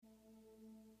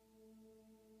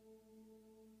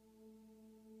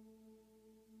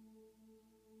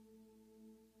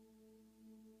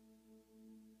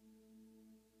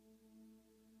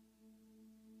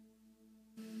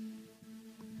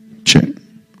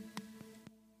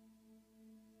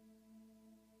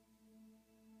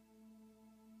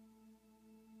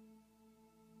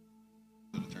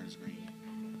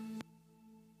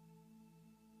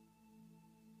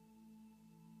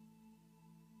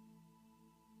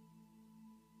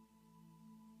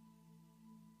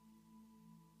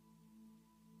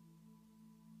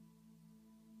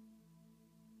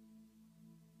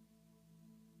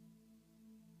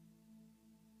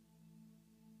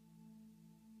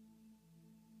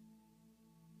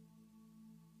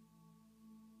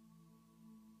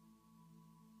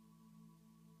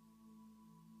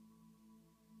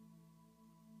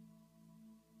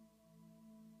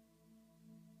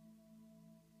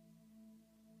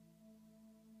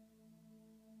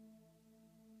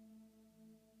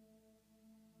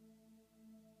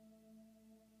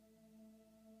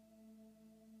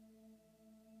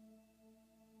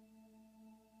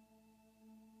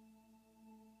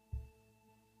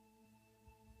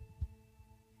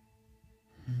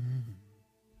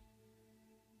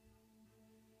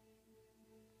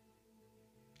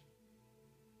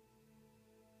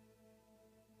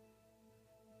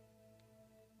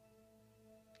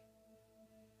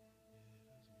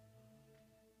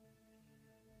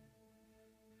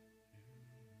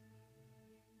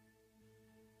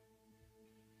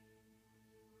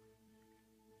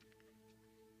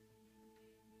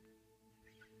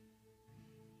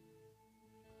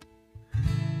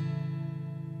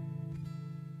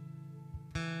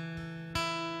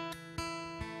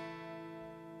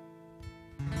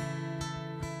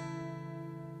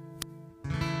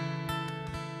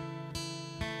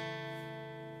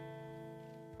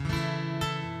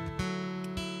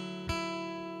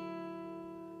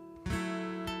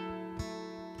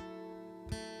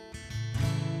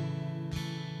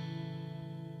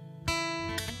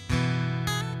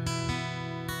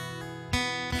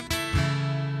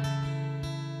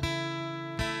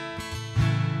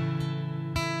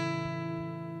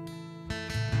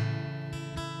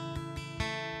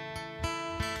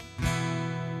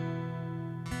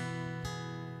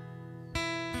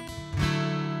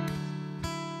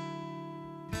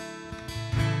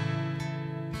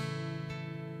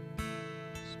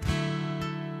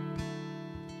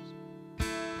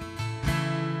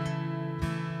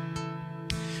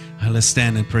Let's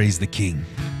stand and praise the King.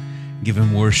 Give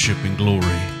him worship and glory.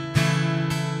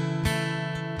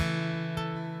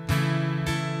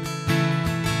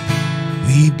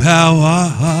 We bow our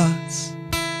hearts,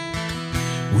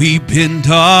 we bend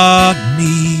our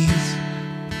knees.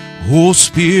 Oh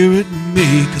Spirit,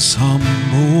 make us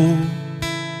humble.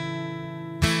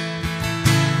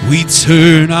 We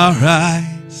turn our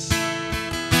eyes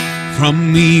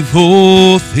from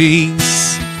evil things.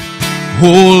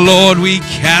 Oh Lord, we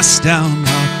cast down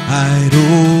our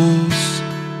idols.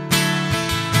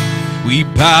 We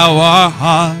bow our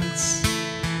hearts,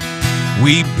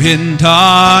 we bend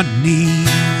our knees.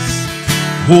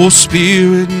 Oh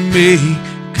Spirit,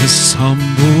 make us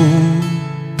humble.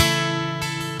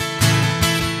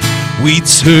 We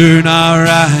turn our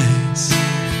eyes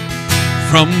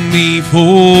from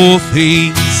evil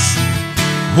things.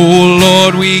 Oh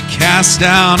Lord, we cast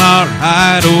down our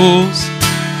idols.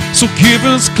 So give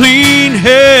us clean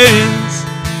hands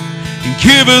and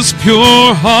give us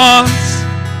pure hearts.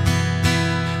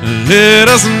 Let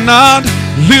us not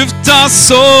lift our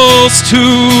souls to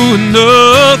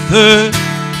another.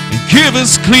 And give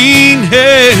us clean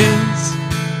hands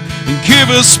and give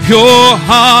us pure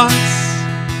hearts.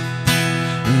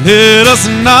 Let us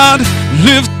not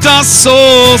lift our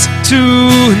souls to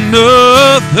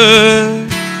another.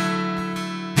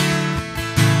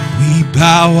 We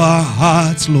bow our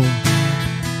hearts, Lord.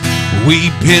 We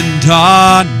bend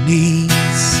our knees.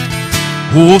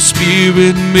 Oh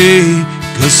Spirit, make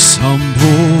us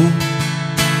humble.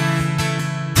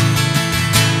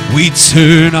 We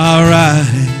turn our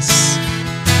eyes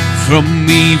from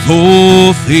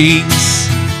evil things.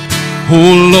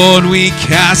 Oh Lord, we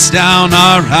cast down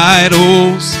our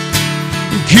idols.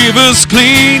 Give us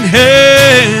clean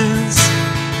hands,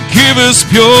 give us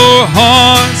pure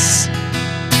hearts.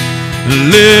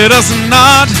 Let us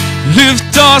not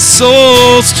lift our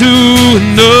souls to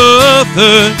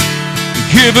another.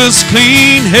 Give us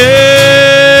clean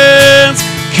hands,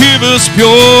 give us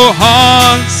pure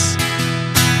hearts.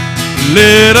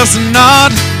 Let us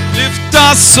not lift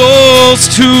our souls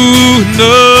to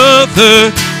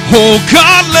another. Oh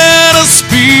God, let us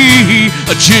be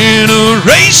a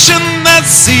generation that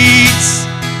seeks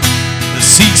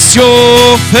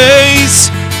your face.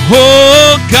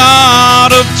 Oh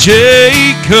God of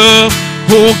Jacob,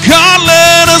 oh God,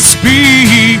 let us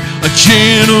be a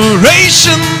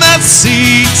generation that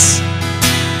seeks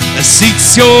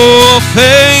your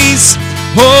face.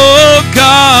 Oh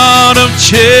God of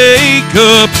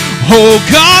Jacob, oh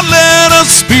God, let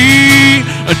us be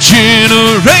a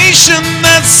generation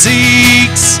that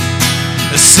seeks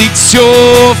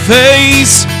your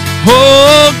face.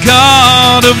 Oh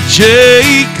God of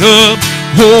Jacob,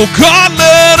 oh God,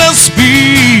 let us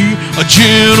be a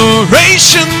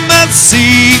generation that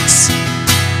seeks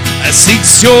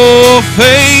your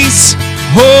face.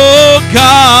 Oh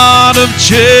God of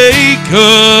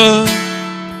Jacob,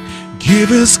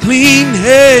 give us clean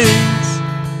hands,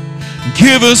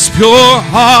 give us pure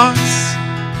hearts.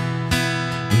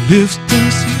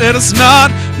 Let us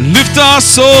not lift our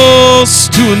souls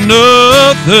to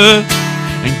another.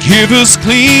 And give us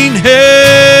clean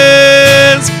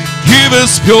hands, give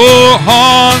us pure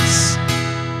hearts.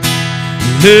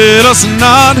 Let us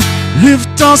not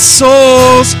lift our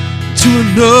souls to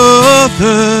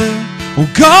another. Oh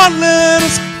God, let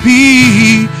us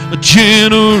be a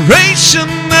generation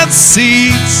that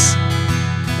seeks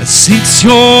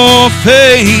your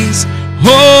face.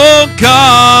 Oh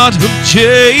God of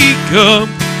Jacob,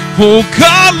 oh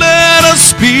God, let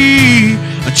us be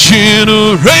a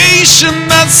generation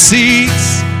that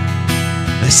seeks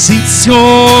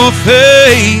your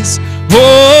face.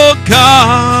 Oh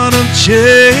God of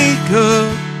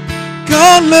Jacob,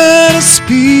 God, let us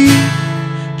be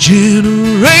a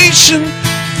generation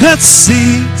that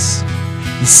seeks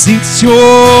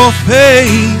your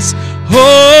face.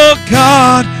 Oh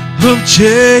God of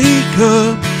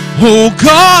Jacob, oh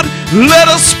God, let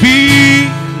us be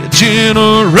a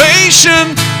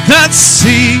generation that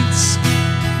seeks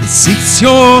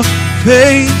your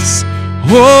face.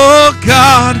 Oh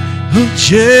God of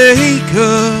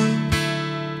Jacob,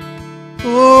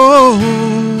 oh,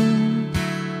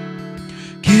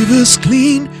 give us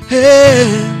clean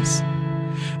hands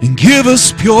and give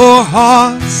us pure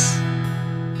hearts.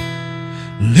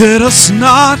 Let us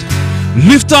not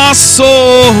lift our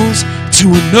souls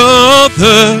to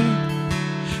another.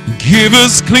 Give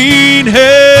us clean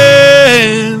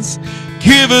hands,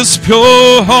 give us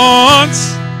pure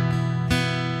hearts.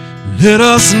 Let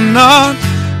us not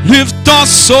lift our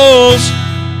souls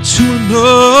to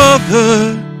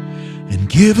another. And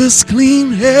give us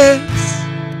clean hands,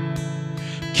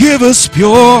 give us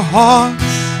pure hearts.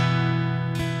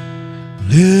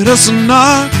 Let us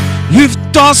not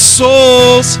lift our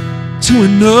souls to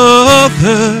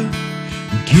another.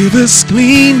 Give us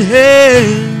clean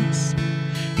hands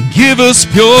and give us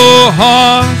pure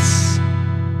hearts.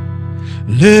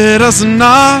 Let us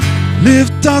not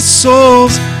lift our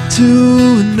souls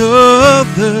to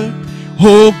another.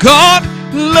 Oh God,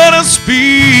 let us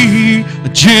be a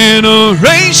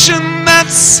generation that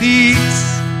seeks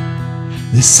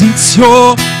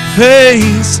your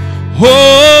face,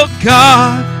 oh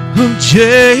God of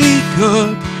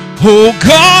Jacob. Oh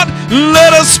God,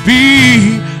 let us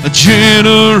be a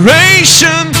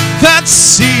generation that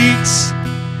seeks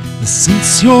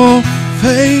your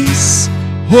face,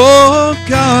 oh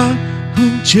God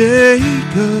of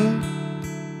Jacob.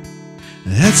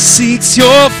 That seeks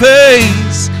your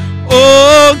face,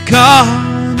 oh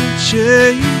God of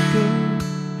Jacob.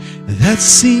 That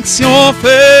seeks your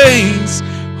face,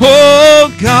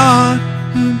 oh God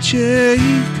of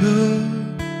Jacob.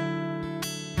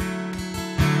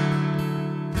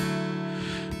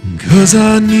 'Cause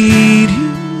I need you.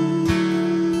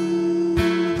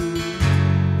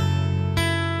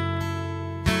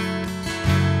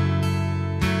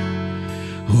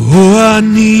 Oh, I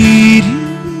need you.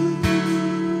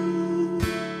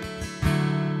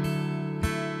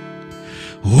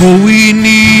 Oh, we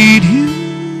need you.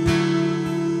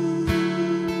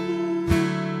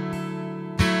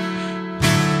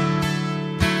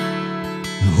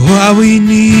 Oh, we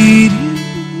need you.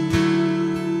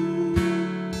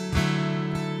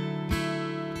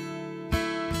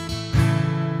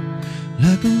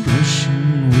 Like a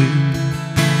rushing wind,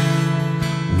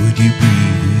 would you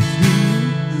breathe with me?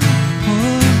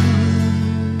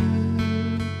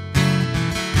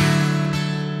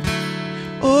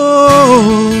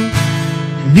 Oh,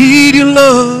 I need your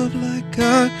love like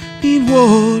I need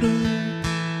water.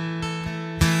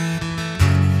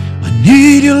 I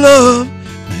need your love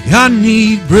like I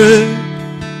need breath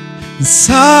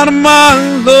inside of my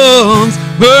lungs,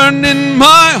 burning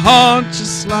my heart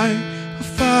just like a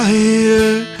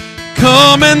fire.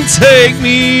 Come and take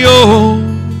me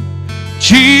home,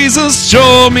 Jesus,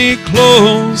 draw me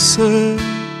closer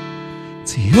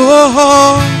to your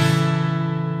heart.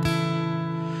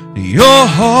 Your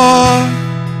heart,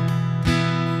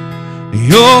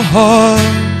 your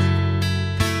heart.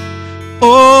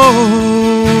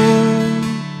 Oh,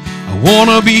 I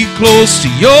wanna be close to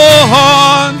your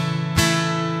heart,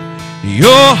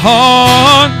 your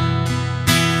heart,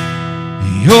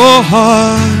 your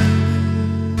heart.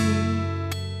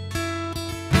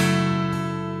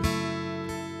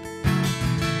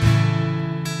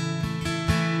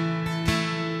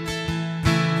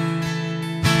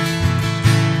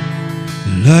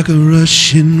 Like a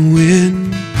rushing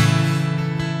wind,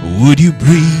 would you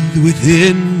breathe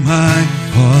within my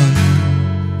heart?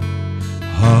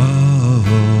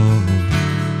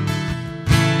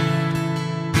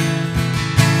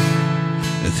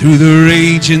 Through the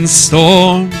raging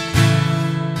storm,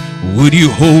 would you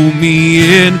hold me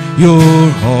in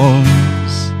your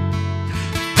arms?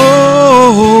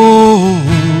 Oh,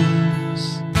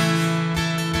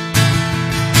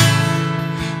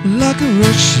 like a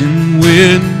rushing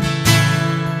wind,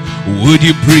 would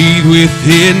you breathe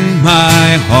within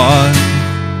my heart?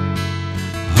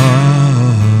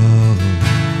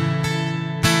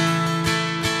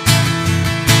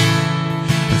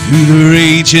 Through the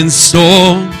raging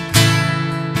storm,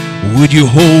 would you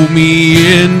hold me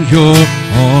in your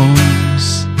arms?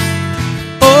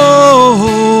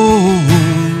 Oh,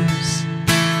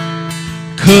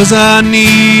 'cause I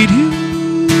need you.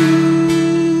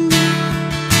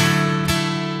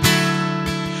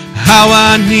 How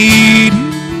I need you.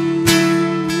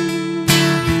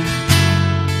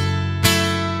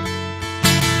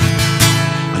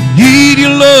 I need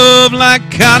your love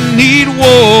like I need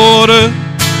water.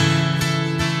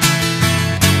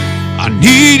 I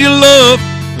need your love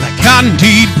like I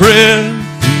need breath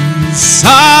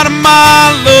inside of my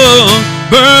lungs,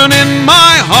 burning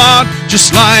my heart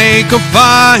just like a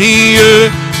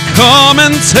fire. Come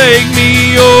and take me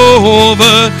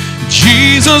over,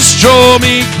 Jesus, draw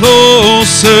me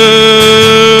closer.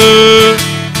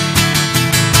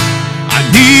 I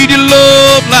need your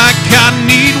love like I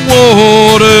need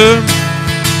water.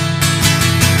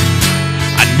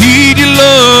 I need your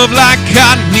love like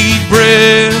I need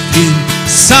breath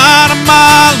inside of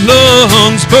my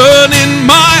lungs, burning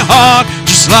my heart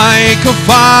just like a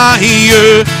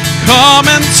fire. Come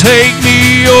and take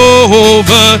me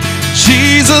over,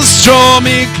 Jesus, draw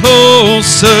me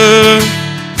closer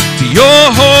to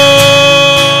your heart,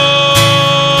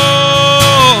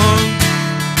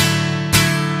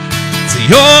 to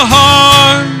your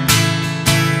heart.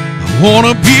 I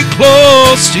wanna be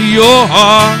close to your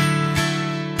heart.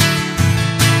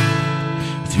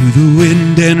 Through the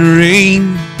wind and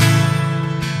rain,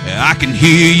 I can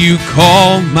hear you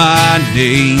call my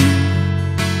name.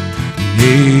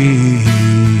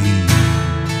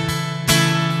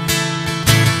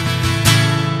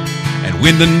 And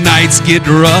when the nights get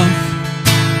rough,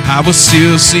 I will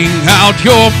still sing out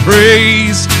your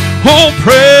praise, oh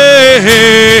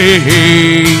praise,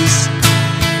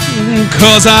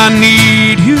 'cause I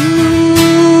need you,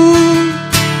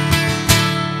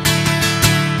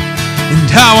 and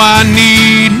how I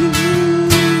need you,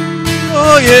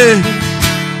 oh yeah,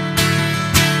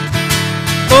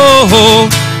 oh,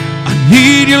 I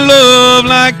need your love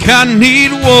like I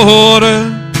need water,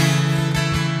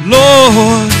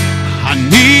 Lord, I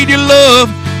need your love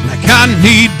like I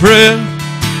need breath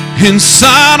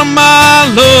inside of my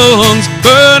lungs,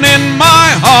 burning my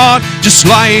heart just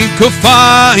like a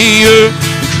fire.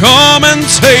 Come and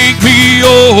take me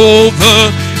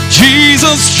over,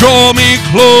 Jesus, draw me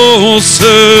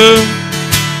closer.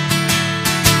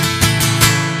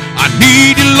 I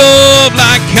need your love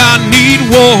like I need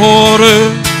water.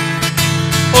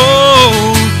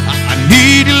 Oh, I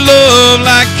need your love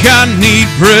like I need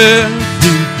breath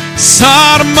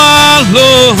inside of my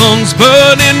lungs,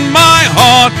 burning my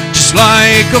heart just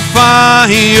like a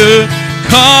fire.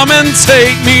 Come and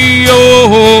take me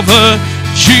over,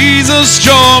 Jesus,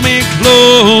 draw me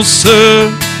closer.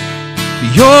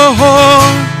 Your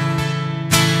heart,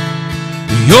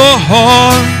 your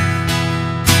heart,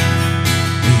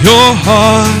 your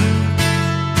heart.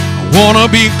 I wanna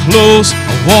be close,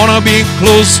 I wanna be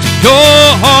close to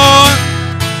your heart,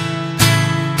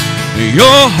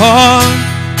 your heart,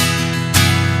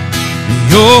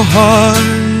 your heart.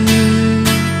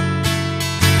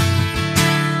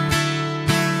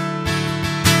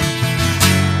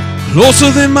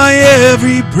 Closer than my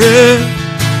every breath,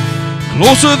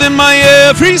 closer than my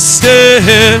every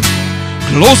step,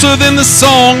 closer than the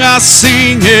song I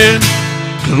sing it,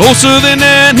 closer than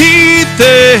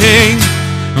anything,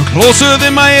 closer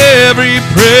than my every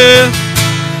breath,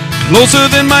 closer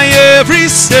than my every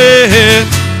step,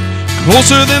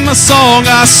 closer than the song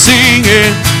I sing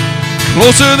it,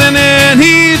 closer than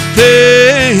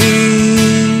anything.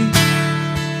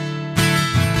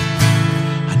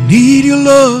 I need your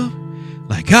love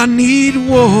like I need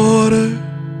water.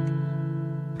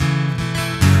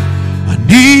 I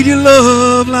need your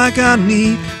love like I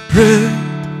need breath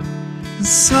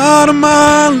inside of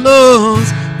my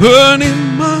lungs,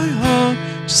 burning my heart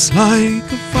just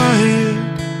like a fire.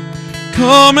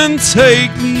 Come and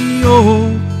take me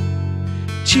over,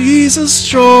 Jesus,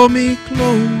 draw me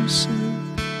closer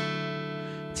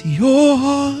to your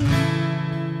heart,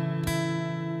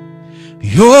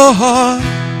 your heart.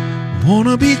 I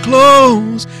wanna be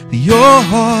close to your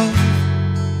heart.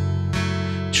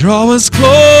 Draw us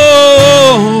close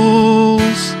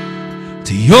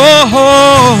to your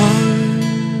heart,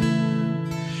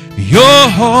 your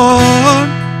heart.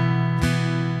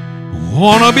 I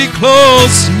wanna be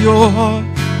close to your heart.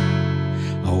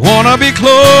 I wanna be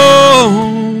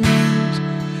close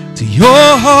to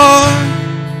your heart,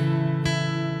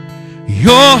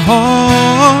 your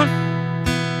heart,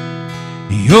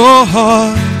 your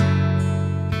heart.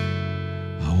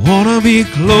 I wanna be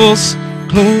close,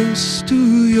 close to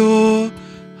your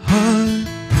heart.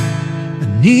 I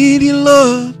need your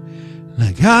love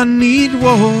like I need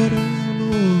water,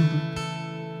 Lord.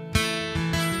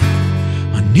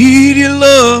 I need your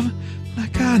love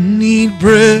like I need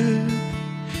breath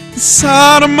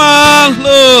inside of my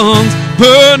lungs,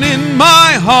 burning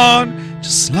my heart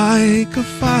just like a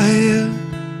fire.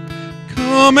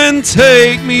 Come and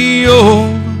take me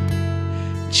over,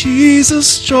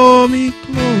 Jesus, draw me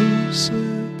closer.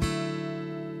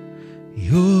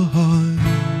 Your heart.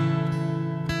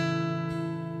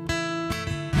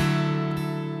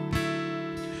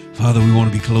 Father, we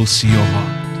want to be close to your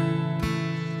heart.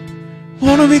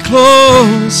 Want to be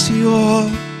close to your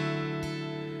heart.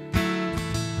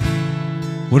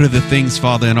 What are the things,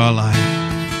 Father, in our life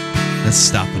that's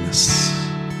stopping us?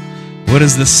 What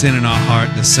is the sin in our heart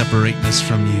that's separating us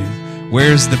from you?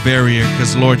 Where's the barrier?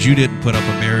 Because, Lord, you didn't put up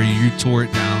a barrier. You tore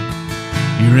it down.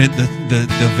 You rent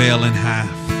the veil in half.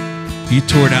 You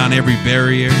tore down every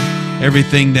barrier,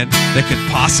 everything that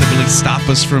could possibly stop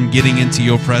us from getting into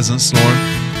your presence, Lord.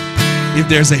 If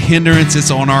there's a hindrance,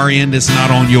 it's on our end. It's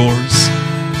not on yours.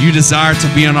 You desire to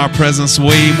be in our presence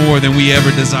way more than we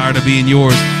ever desire to be in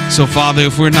yours. So, Father,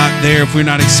 if we're not there, if we're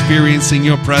not experiencing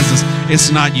your presence,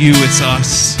 it's not you, it's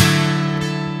us.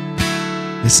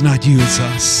 It's not you, it's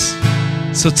us.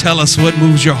 So tell us what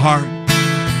moves your heart.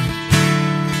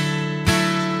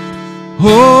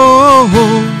 Oh,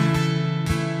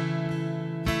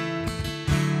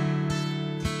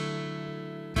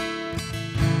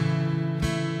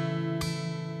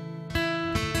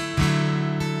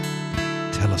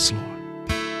 tell us, Lord.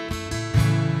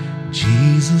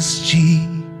 Jesus,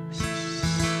 Jesus,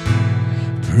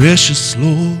 precious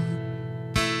Lord,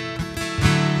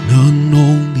 none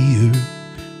on the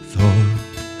earth or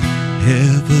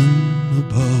heaven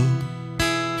above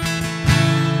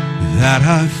that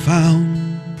I found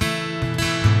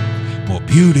more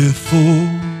beautiful.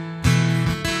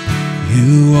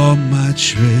 You are my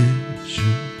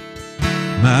treasure,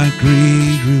 my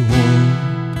great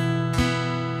reward,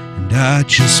 and I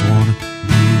just want to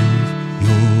move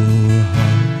your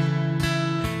heart.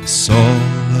 It's all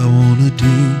I want to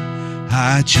do.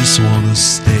 I just want to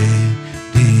stand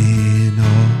in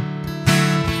awe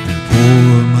and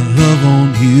pour my love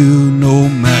on you, no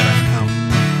matter how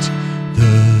much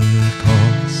the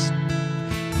cost.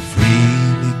 I'll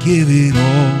freely give it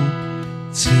all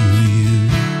to you,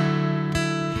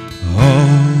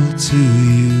 all to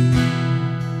you.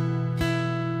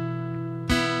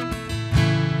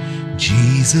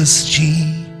 Jesus,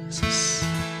 Jesus,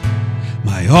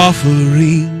 my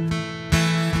offering,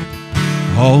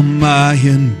 all my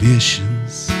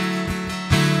ambitions,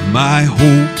 my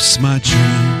hopes, my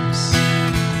dreams.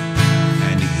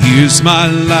 And here's my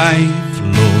life,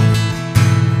 Lord,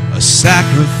 a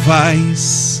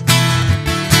sacrifice,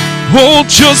 oh,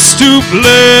 just to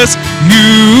bless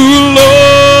you,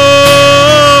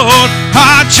 Lord.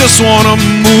 I just want to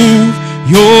move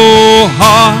your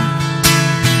heart.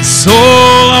 That's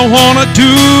all I want to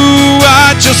do.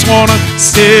 I just want to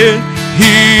stay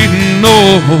here,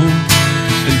 Lord,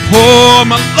 and pour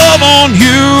my love on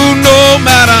you, no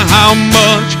matter how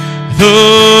much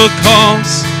the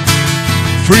cost.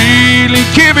 Freely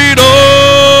give it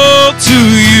all to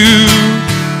you,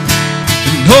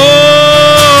 and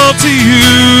all to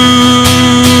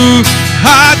you.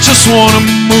 I just want to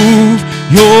move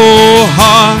your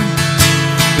heart.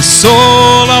 That's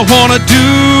all I want to do.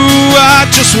 I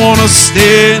just want to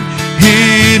stand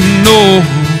here, Lord,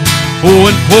 oh,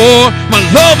 and pour my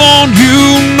love on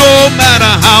you, no matter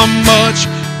how much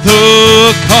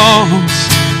the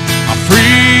cost. I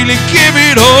freely give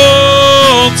it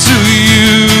all to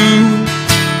you,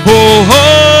 oh,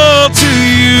 all to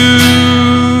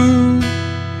you.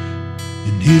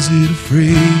 And is it a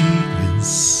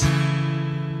fragrance?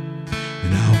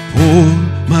 And I'll pour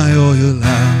my oil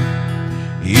out.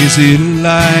 Is it a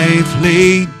life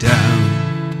laid down?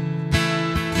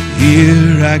 And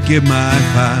here I give my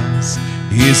vows.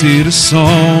 Is it a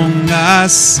song I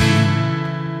sing?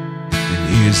 And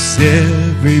here's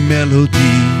every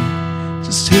melody.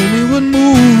 Just tell me what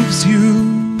moves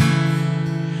you.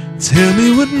 Tell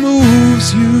me what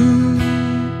moves you.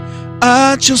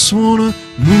 I just wanna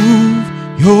move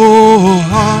your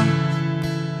heart.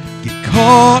 Get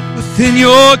caught within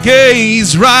your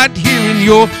gaze, right here in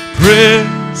your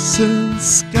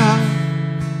presence, God,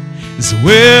 is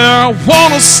where I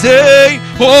want to stay.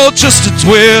 Oh, just to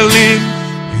dwell in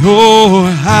your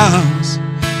house,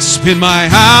 spend my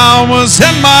hours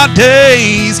and my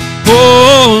days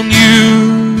on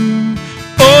you,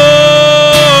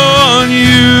 on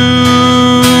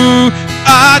you.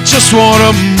 I just want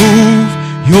to move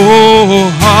your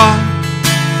heart.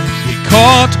 Get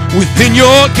caught within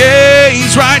your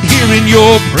gaze, right here in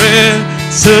your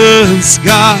presence,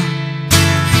 God,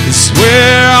 is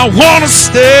where I want to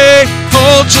stay.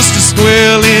 Oh, just to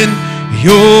dwell in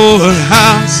your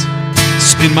house,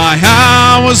 spend my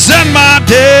hours and my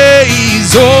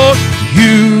days on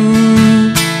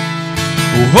you,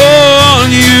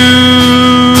 on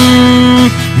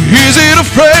you. Is it a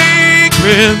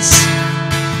fragrance?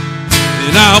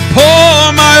 Then I'll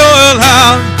pour my oil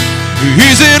out.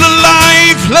 Is it a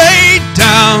life laid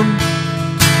down?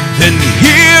 Then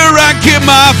here I give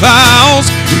my vows.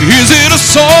 Is it a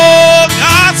song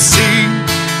I sing?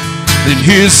 Then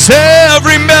here's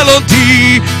every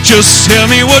melody. Just tell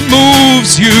me what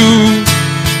moves you.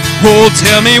 Oh,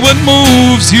 tell me what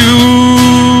moves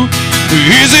you.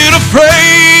 Is it a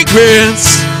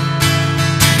fragrance?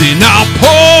 Then I'll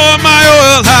pour my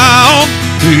oil out.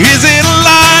 Is it a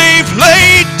life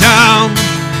laid down?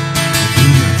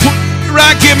 Here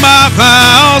I give my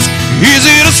vows. Is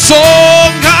it a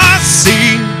song I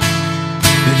sing?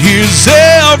 And here's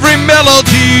every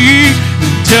melody.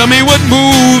 Tell me what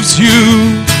moves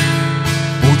you.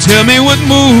 Oh, tell me what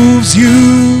moves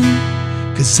you.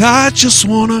 'Cause I just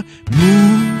wanna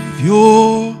move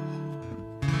your.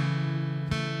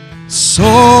 It's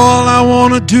all I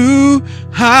wanna do.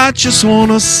 I just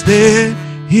wanna stay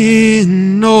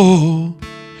in awe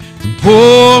and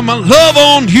pour my love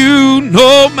on you,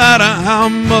 no matter how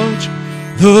much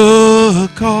the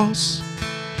cost.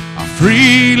 I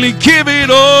freely give it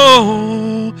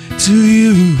all to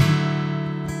you,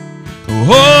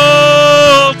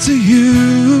 all to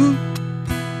you.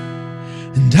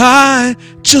 And I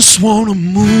just want to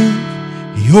move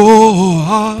your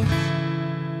heart.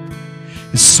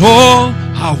 It's all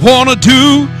I want to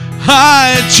do.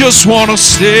 I just want to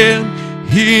stand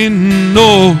in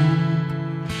awe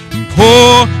and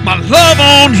pour my love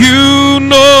on you,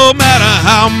 no matter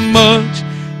how much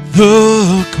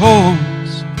the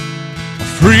cost. I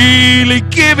freely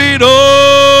give it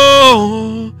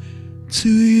all to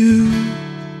you,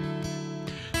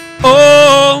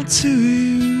 all to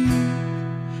you.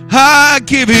 I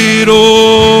give it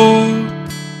all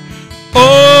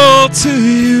to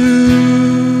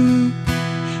you,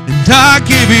 and I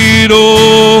give it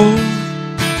all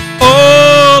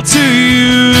to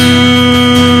you.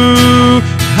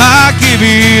 I give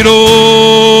it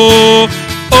all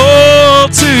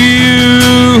to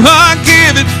you. I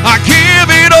give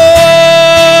it all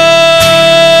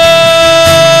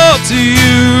to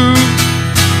you,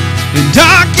 and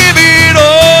I give it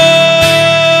all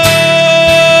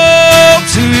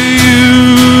to you,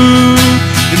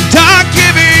 and I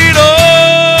give it all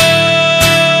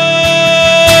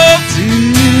to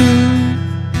you.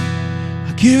 I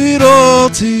give it all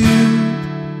to you.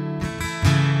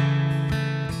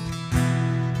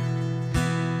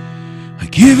 I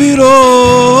give it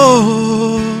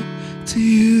all to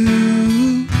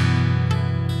you.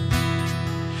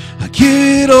 I give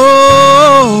it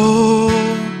all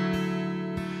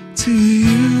to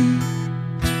you.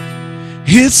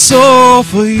 It's all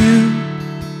for you.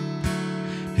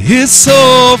 It's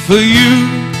all for you.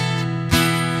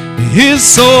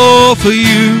 It's all for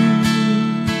you.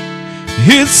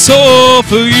 It's all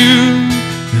for you.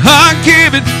 I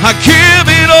give it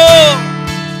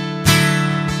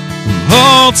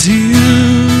all to you,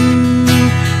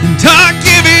 and I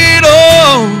give it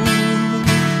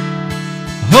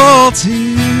all to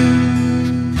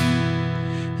you,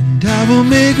 and I will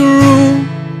make room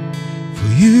for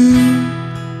you.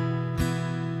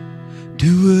 Do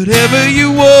whatever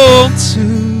you want to,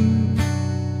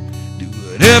 do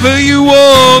whatever you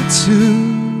want to,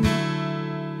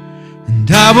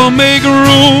 and I will make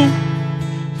room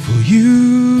for you.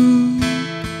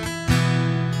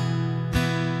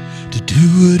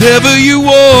 Do whatever you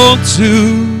want to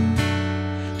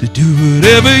do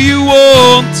whatever you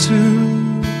want to,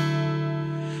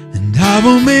 and I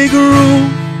will make room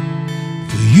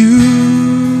for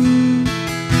you.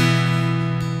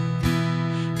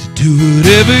 To do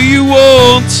whatever you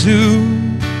want to,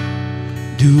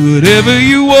 do whatever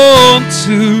you want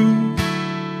to,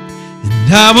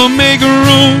 and I will make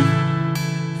room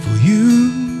for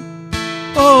you.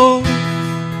 Oh,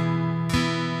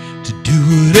 do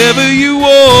whatever you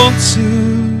want to,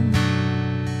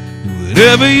 do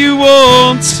whatever you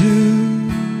want to.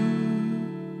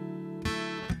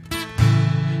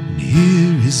 And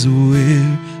here is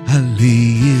where I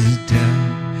lay it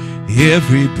down,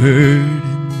 every burden,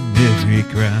 every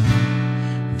ground.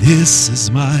 This is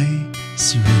my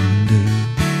surrender.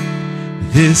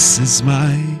 This is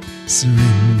my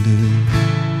surrender.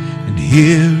 And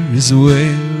here is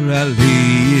where I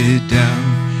lay it down,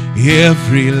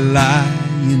 every lie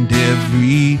and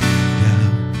every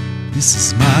doubt. This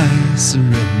is my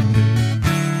surrender,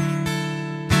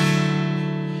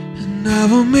 and I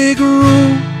will make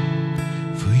room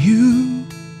for you.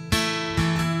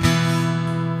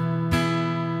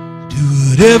 Do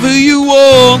whatever you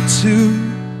want to,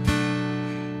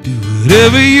 do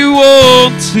whatever you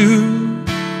want to,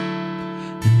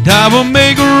 and I will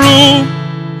make room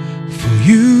for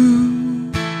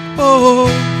you. Oh,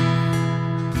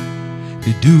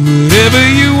 do whatever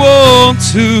you want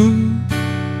to,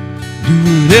 do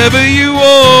whatever you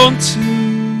want to.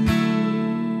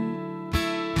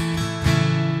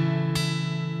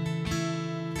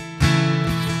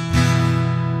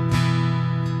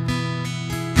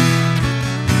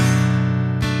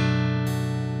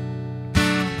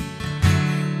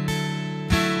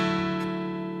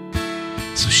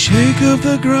 So shake up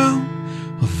the ground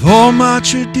of all my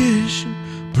tradition,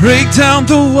 break down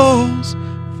the walls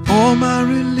all my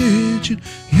religion.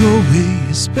 Your way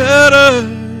is better.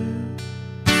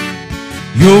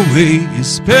 Your way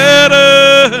is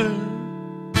better.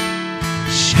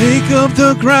 Shake up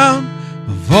the ground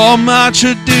of all my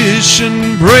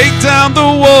tradition, break down the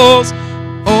walls,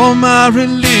 all my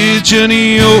religion.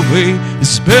 Your way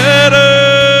is better.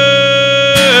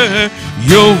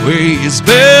 Your way is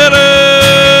better.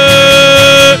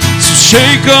 So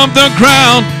shake up the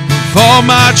ground of all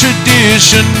my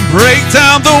tradition. Break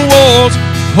down the walls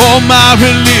of all my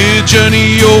religion.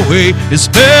 Your way is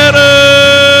better.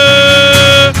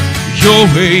 Your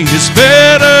way is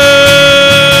better.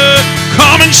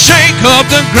 Come and shake up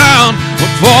the ground of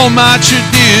all my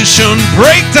tradition.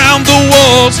 Break down the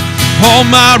walls of all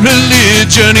my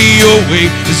religion. Your way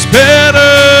is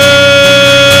better.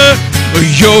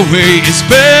 Your way is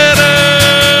better.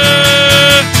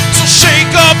 So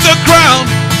shake up the ground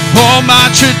of all my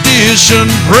tradition.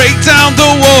 Break down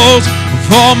the walls of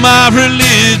all my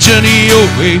religion. Your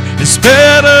way is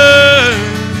better.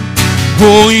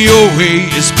 Oh, your way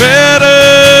is better.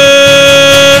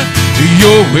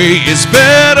 Your way is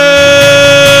better.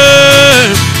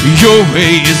 Your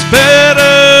way is better.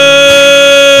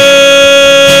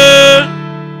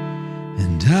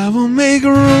 And I will make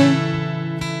room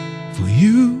for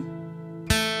you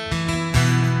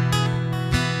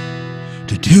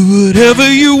to do whatever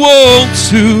you want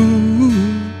to.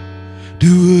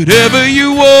 Do whatever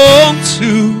you want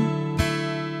to.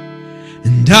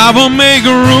 And I will make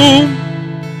room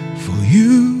for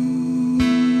you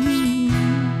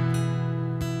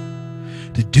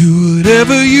to do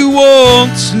whatever you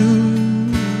want to.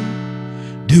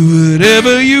 Do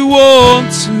whatever you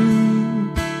want to.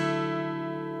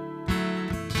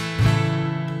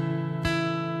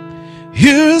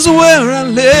 Here's where I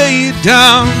lay it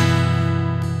down.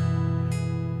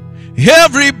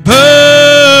 Every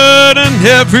burden,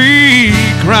 every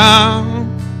crown.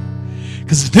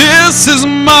 'Cause this is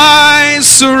my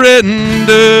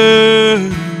surrender.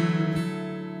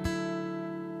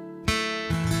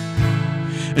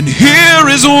 And here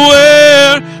is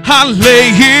where I lay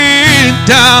it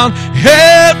down.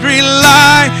 Every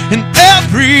lie and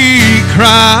every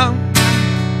crown.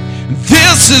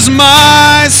 This is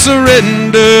my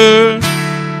surrender.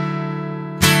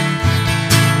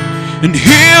 And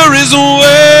here is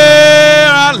where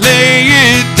I lay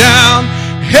it down.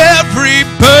 Every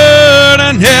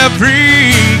burden,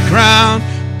 every crown.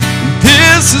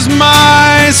 This is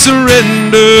my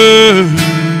surrender.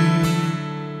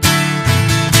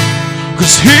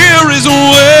 'Cause here is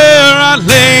where I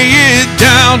lay it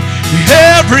down.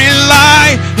 Every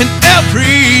lie and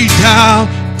every doubt.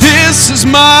 This is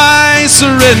my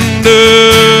surrender.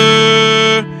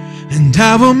 And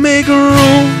I will make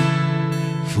room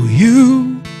for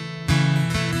you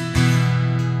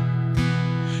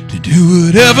to do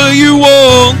whatever you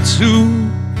want to.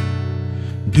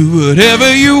 Do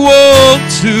whatever you want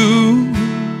to.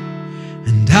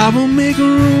 And I will make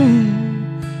room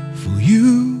for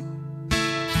you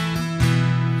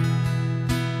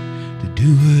to do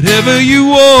whatever you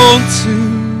want to.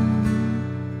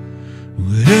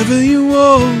 Whatever you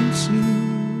want to.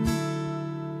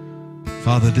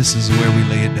 Father, this is where we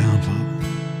lay it down, Father.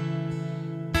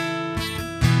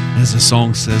 As the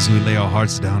song says, we lay our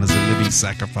hearts down as a living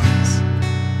sacrifice.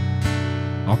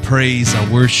 Our praise, our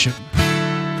worship.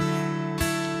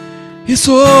 It's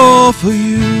all for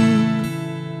you.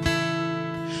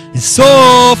 It's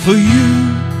all for you.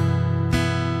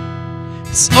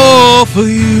 It's all for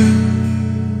you.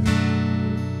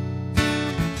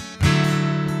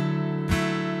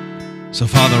 So,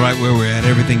 Father, right where we're at,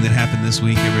 everything that happened this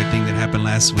week, everything that happened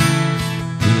last week,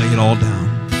 we lay it all down.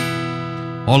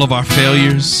 All of our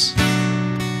failures,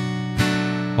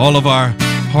 all of our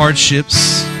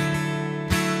hardships,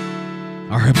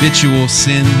 our habitual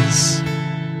sins,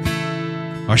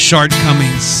 our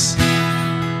shortcomings,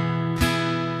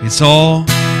 it's all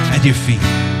at your feet,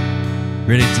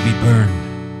 ready to be burned.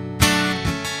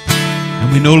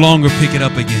 And we no longer pick it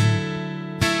up again.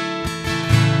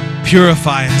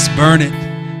 Purify us, burn it,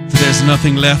 so there's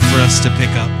nothing left for us to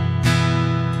pick up.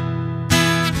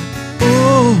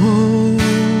 Oh,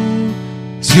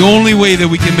 it's the only way that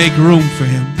we can make room for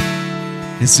Him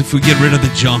is if we get rid of the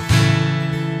junk.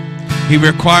 He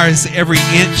requires every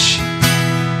inch,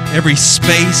 every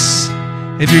space,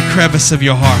 every crevice of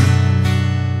your heart.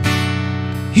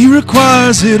 He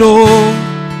requires it all.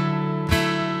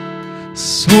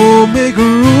 So make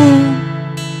room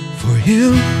for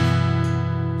Him.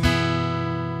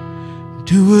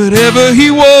 Do whatever He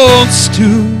wants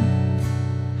to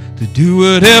do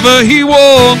whatever He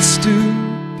wants to.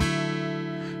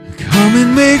 Come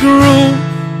and make room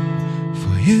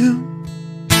for Him.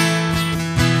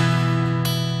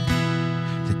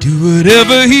 To do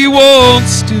whatever He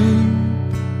wants to.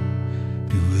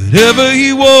 Do whatever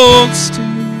He wants to.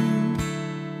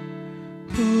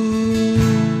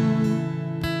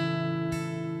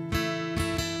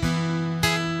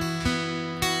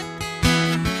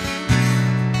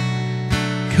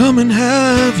 Come and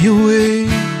have your way.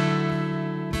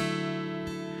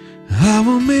 I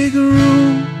will make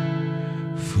room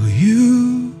for you.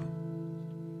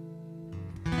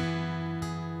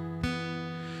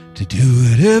 Do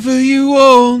whatever you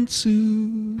want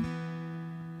to.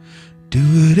 Do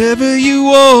whatever you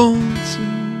want to.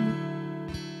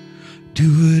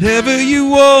 Do whatever you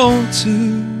want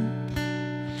to.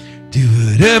 Do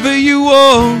whatever you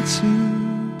want to.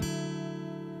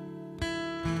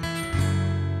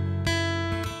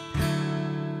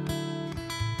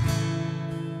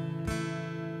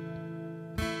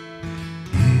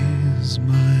 Here's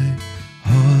my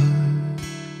heart,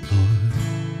 Lord.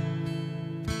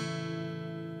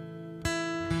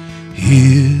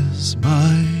 Here's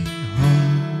my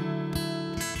heart,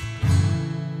 Lord.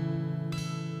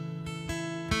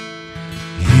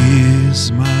 Here's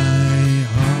my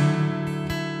heart,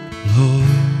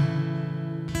 Lord.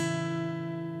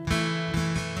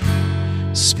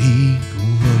 Speak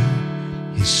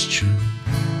what is true.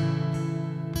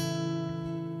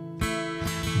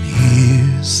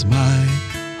 Here's my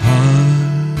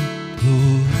heart,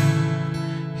 Lord.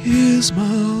 Here's my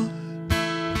heart.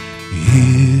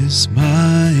 Here's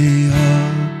my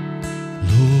heart,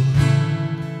 Lord.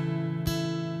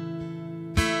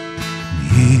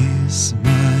 Here's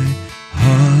my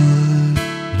heart,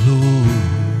 Lord.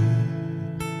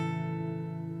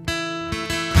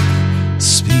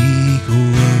 Speak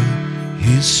what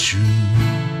is true.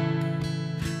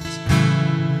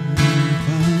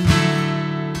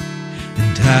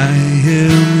 And I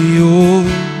am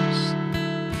yours,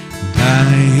 and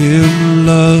I am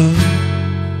loved.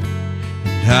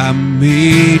 I'm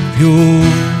made pure,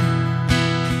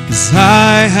 'cause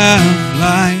I have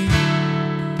life,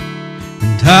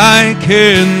 and I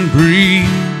can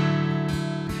breathe.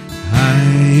 I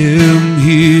am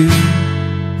here,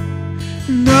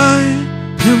 and I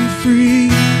am free,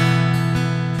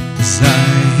 'cause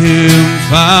I am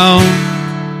found,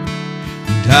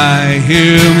 and I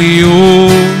am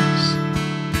yours,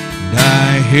 and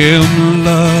I am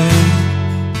loved.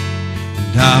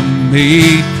 I'm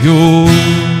made pure,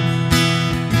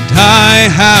 and I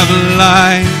have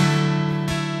life,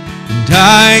 and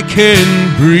I can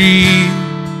breathe,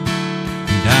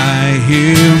 and I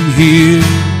am here,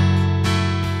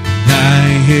 and I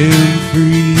am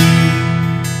free.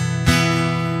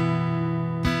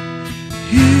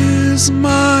 Here's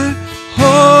my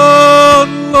heart,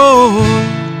 Lord.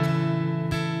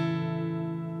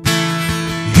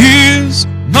 Here's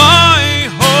my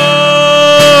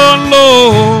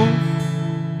Lord.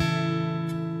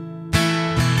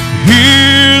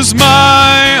 Here's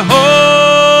my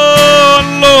heart,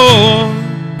 Lord.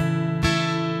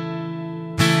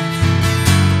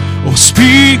 Oh,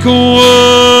 speak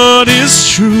what is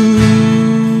true.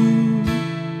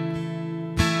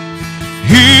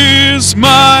 Here's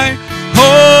my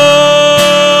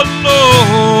heart,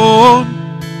 Lord.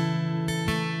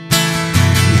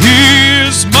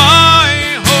 Here's my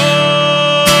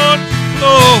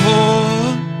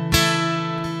Lord.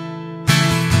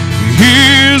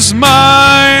 Here's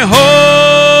my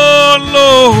heart,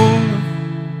 Lord.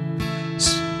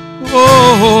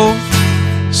 Oh,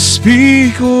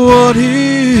 speak what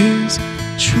is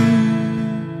true,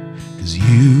 'cause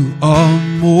you are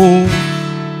more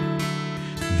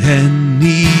than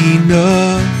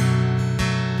enough.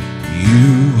 You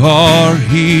are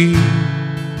here.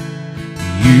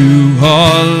 You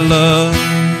are love.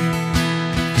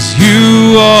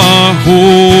 You are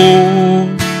whole,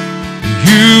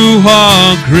 you are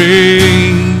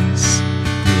grace,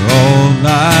 you're all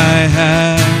I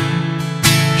have,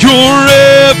 you're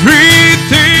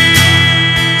everything.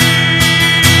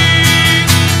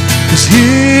 'Cause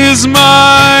here's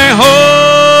my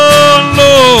heart,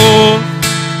 Lord.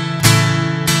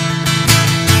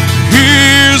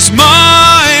 Here's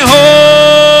my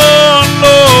heart,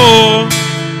 Lord.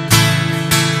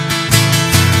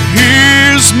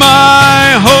 Here's my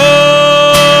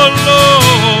heart,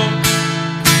 Lord.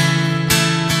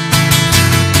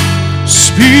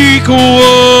 Speak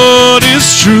what is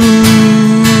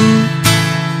true.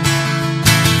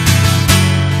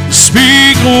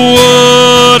 Speak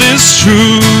what is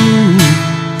true.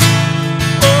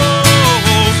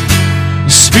 Oh,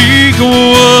 speak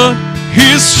what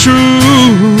is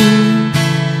true.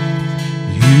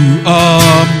 You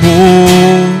are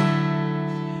more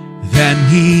than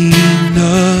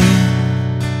enough.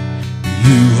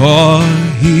 You are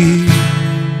here.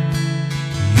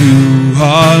 You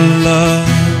are love.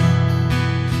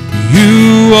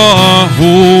 You are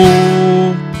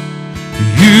whole.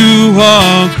 You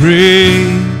are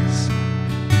grace.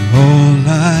 All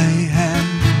I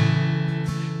have.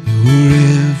 You're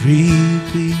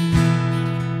everything.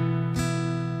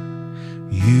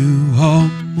 You are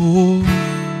more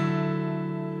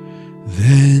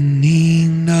than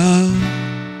enough.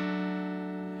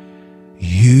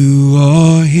 You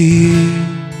are here.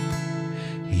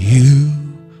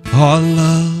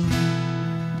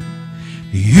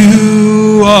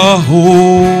 You are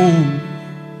home.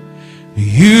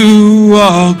 You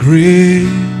are grace.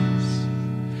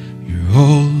 You're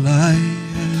all I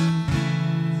have.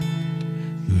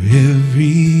 You're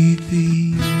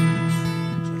everything.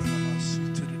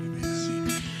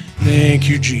 Thank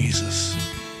you, Jesus.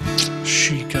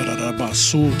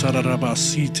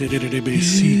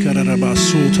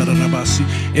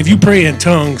 If you pray in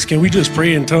tongues, can we just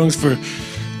pray in tongues for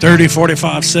 30,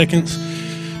 45 seconds?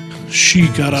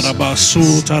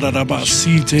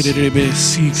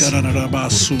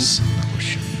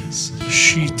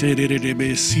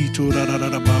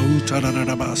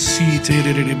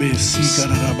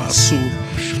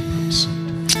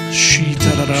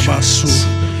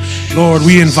 Lord,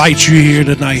 we invite you here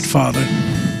tonight, Father.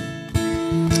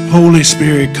 Holy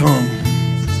Spirit, come.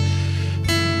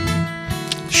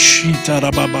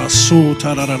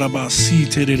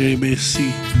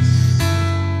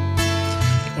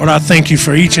 Lord, I thank you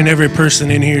for each and every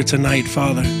person in here tonight,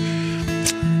 Father.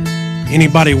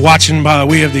 Anybody watching by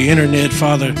way of the internet,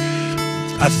 Father,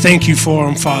 I thank you for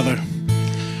them, Father.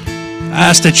 I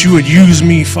ask that you would use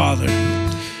me, Father.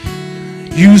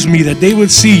 Use me, that they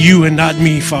would see you and not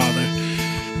me, Father.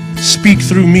 Speak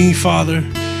through me, Father.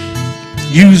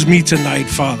 Use me tonight,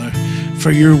 Father,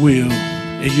 for your will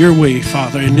and your way,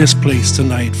 Father, in this place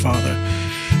tonight, Father.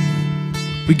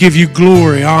 We give you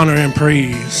glory, honor, and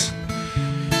praise.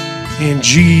 In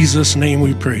Jesus' name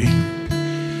we pray.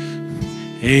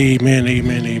 Amen,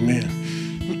 amen, amen.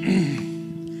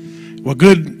 Well,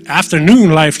 good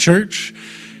afternoon, Life Church.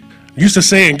 Used to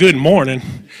saying good morning.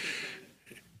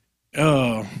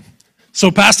 So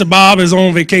Pastor Bob is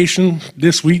on vacation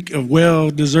this week, a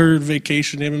well-deserved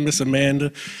vacation, him and Miss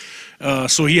Amanda.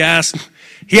 So he asked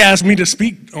me to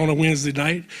speak on a Wednesday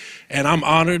night, and I'm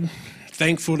honored,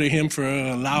 thankful to him for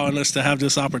allowing us to have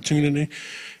this opportunity.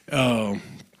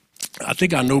 I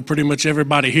think I know pretty much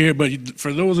everybody here, but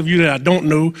for those of you that I don't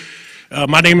know,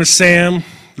 my name is Sam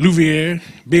Louvier,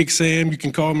 Big Sam, you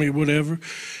can call me whatever.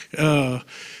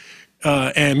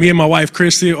 And me and my wife,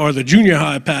 Christy, are the junior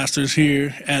high pastors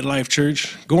here at Life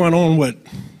Church. Going on, what,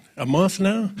 a month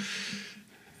now?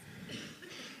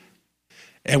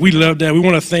 And we love that. We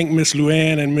want to thank Miss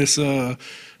Luann and Miss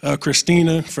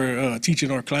Christina for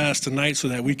teaching our class tonight so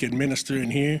that we can minister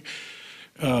in here.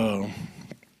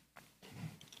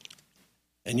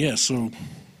 And yeah, so,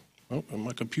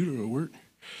 my computer will work.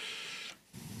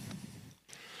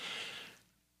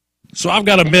 So I've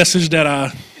got a message that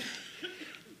I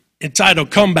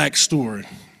entitled Comeback Story.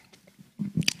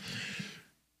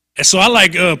 And so I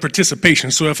like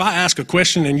participation. So if I ask a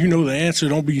question and you know the answer,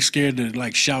 don't be scared to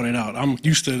like shout it out. I'm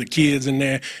used to the kids in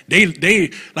there.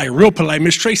 They like real polite.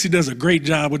 Miss Tracy does a great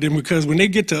job with them because when they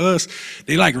get to us,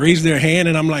 they like raise their hand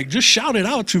and I'm like, just shout it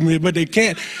out to me, but they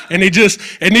can't. And they just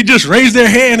raise their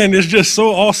hand and it's just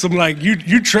so awesome. Like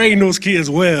you train those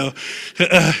kids well.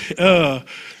 So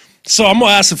I'm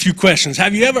gonna ask a few questions.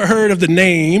 Have you ever heard of the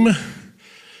name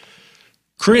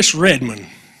Chris Redmond?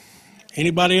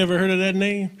 Anybody ever heard of that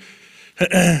name?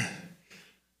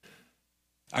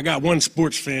 I got one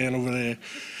sports fan over there.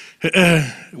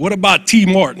 What about T.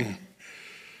 Martin?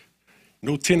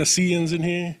 No Tennesseans in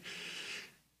here?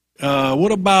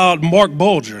 What about Mark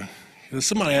Bulger?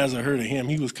 Somebody hasn't heard of him.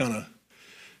 He was kind of...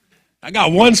 I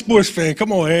got one sports fan.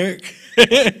 Come on, Eric.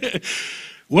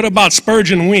 What about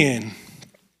Spurgeon Wynn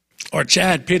or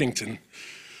Chad Pennington?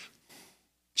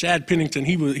 Chad Pennington,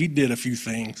 he did a few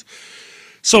things.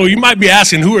 So you might be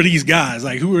asking, who are these guys?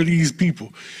 Like, who are these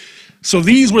people? So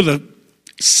these were the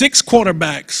 6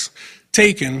 quarterbacks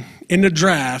taken in the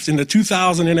draft, in the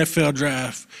 2000 NFL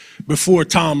draft, before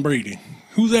Tom Brady.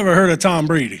 Who's ever heard of Tom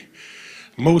Brady?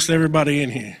 Most everybody in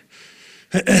here.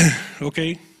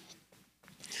 Okay.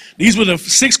 These were the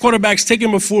 6 quarterbacks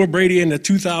taken before Brady in the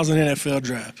 2000 NFL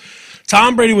draft.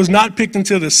 Tom Brady was not picked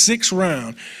until the 6th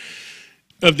round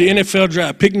of the NFL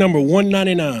draft, pick number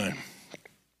 199.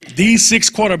 These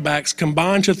 6 quarterbacks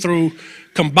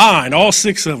combined, all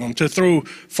 6 of them, to throw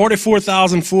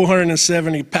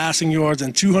 44,470 passing yards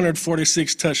and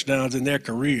 246 touchdowns in their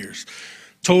careers.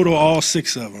 Total, all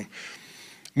 6 of them.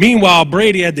 Meanwhile,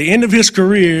 Brady, at the end of his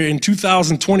career in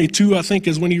 2022, I think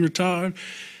is when he retired,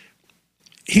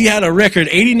 he had a record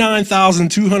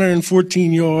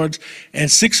 89,214 yards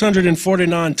and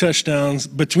 649 touchdowns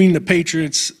between the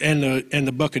Patriots and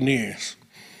the Buccaneers.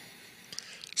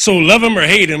 So love him or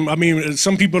hate him, I mean,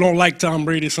 some people don't like Tom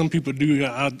Brady, some people do.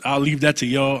 I'll leave that to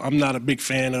y'all. I'm not a big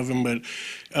fan of him, but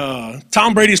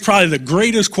Tom Brady is probably the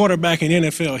greatest quarterback in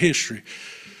NFL history.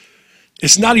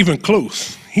 It's not even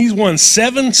close. He's won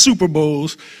 7 Super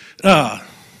Bowls.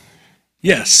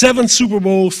 Yeah, 7 Super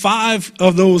Bowls, 5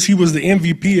 of those he was the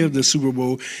MVP of the Super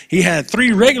Bowl. He had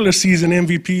 3 regular season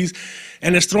MVPs,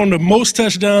 and has thrown the most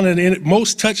touchdowns in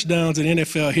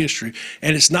NFL history,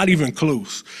 and it's not even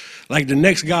close. Like the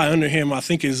next guy under him, I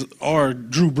think is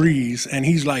Drew Brees, and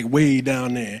he's like way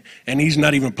down there, and he's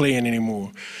not even playing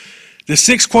anymore. The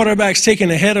 6 quarterbacks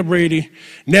taken ahead of Brady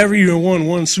never even won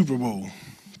 1 Super Bowl.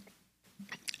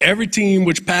 Every team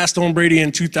which passed on Brady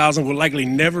in 2000 will likely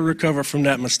never recover from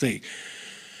that mistake.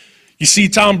 You see,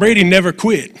 Tom Brady never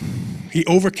quit. He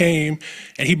overcame,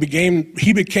 and he became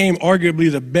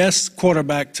arguably the best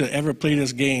quarterback to ever play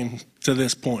this game to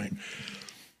this point.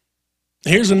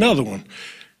 Here's another one.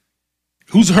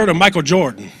 Who's heard of Michael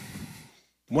Jordan?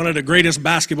 One of the greatest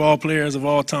basketball players of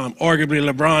all time. Arguably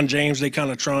LeBron James. They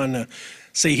kind of trying to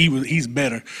say he's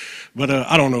better. But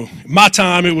I don't know. My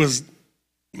time, it was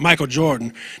Michael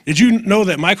Jordan. Did you know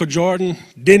that Michael Jordan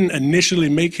didn't initially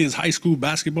make his high school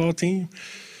basketball team?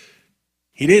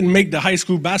 He didn't make the high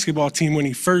school basketball team when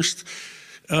he first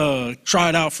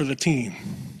tried out for the team.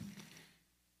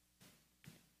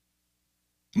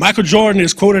 Michael Jordan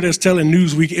is quoted as telling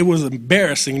Newsweek it was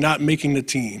embarrassing not making the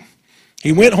team.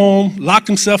 He went home, locked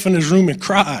himself in his room, and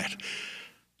cried.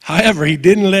 However, he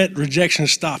didn't let rejection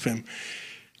stop him.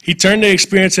 He turned the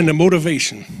experience into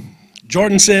motivation.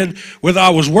 Jordan said, whether I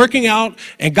was working out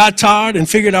and got tired and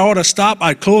figured I ought to stop,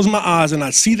 I'd close my eyes and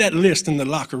I'd see that list in the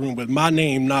locker room with my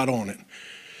name not on it.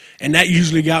 And that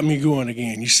usually got me going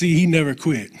again. You see, he never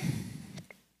quit.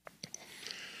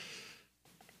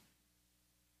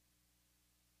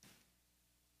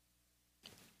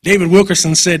 David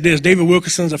Wilkerson said this. David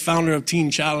Wilkerson's a founder of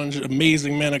Teen Challenge,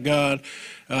 amazing man of God.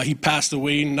 He passed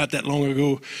away not that long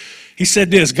ago. He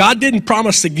said this, God didn't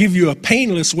promise to give you a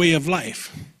painless way of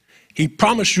life. He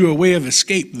promised you a way of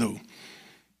escape, though.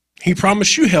 He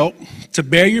promised you help to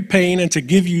bear your pain and to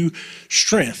give you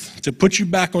strength, to put you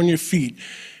back on your feet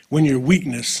when your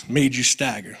weakness made you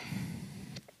stagger.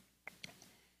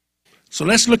 So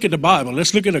let's look at the Bible.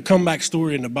 Let's look at a comeback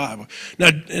story in the Bible. Now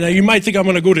you might think I'm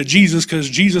going to go to Jesus because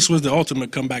Jesus was the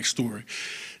ultimate comeback story.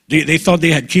 They thought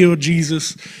they had killed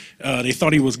Jesus. They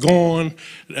thought he was gone.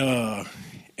 But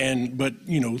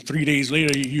 3 days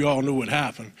later, you all know what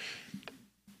happened.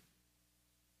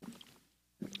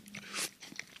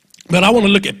 But I want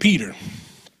to look at Peter.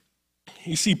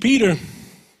 You see, Peter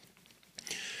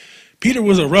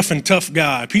was a rough and tough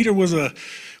guy. Peter was a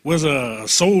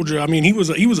soldier. I mean, he was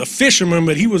a fisherman,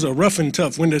 but he was a rough and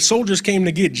tough. When the soldiers came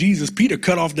to get Jesus, Peter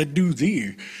cut off that dude's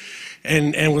ear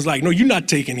and was like, no, you're not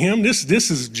taking him. This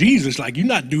is Jesus. Like, you're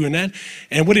not doing that.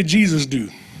 And what did Jesus do?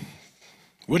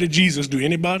 What did Jesus do?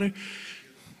 Anybody?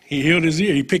 He healed his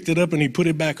ear. He picked it up and he put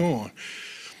it back on.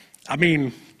 I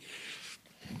mean,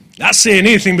 not saying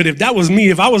anything, but if that was me,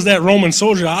 if I was that Roman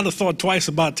soldier, I'd have thought twice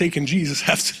about taking Jesus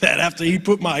after that, after he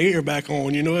put my ear back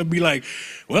on. It'd be like,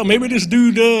 well, maybe this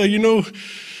dude,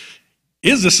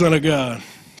 is the Son of God.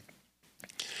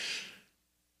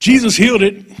 Jesus healed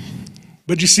it,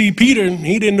 but you see, Peter,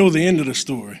 he didn't know the end of the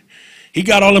story. He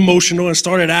got all emotional and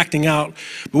started acting out,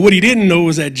 but what he didn't know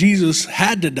was that Jesus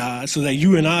had to die so that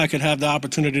you and I could have the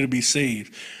opportunity to be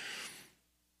saved.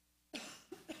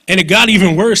 And it got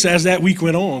even worse as that week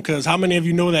went on, because how many of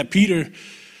you know that Peter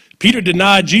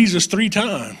denied Jesus 3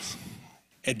 times?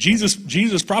 And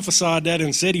Jesus prophesied that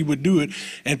and said he would do it.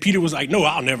 And Peter was like, no,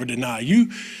 I'll never deny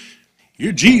you.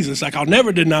 You're Jesus. Like, I'll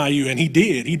never deny you. And he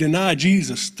did. He denied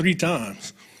Jesus 3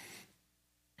 times.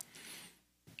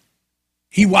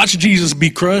 He watched Jesus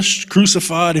be crushed,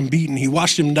 crucified, and beaten. He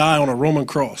watched him die on a Roman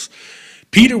cross.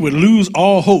 Peter would lose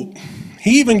all hope.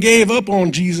 He even gave up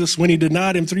on Jesus when he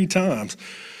denied him 3 times.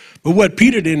 But what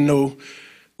Peter didn't know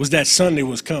was that Sunday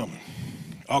was coming.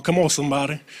 Oh, come on,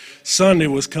 somebody. Sunday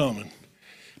was coming.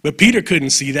 But Peter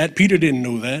couldn't see that. Peter didn't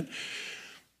know that.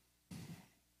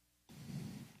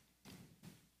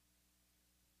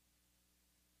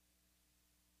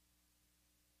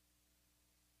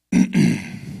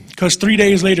 Because 3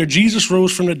 days later, Jesus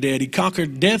rose from the dead. He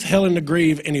conquered death, hell, and the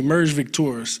grave, and emerged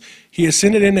victorious. He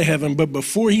ascended into heaven, but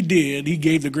before he did, he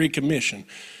gave the Great Commission.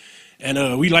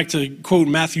 And we like to quote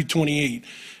Matthew 28,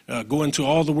 go into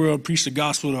all the world, preach the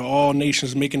gospel to all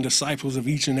nations, making disciples of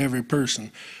each and every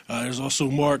person. There's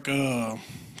also Mark, I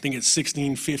think it's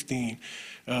 16:15,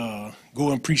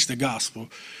 go and preach the gospel.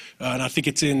 And I think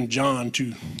it's in John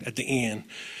too, at the end.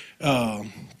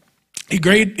 He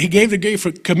gave the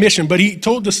Great Commission, but he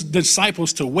told the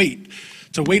disciples to wait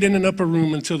in an upper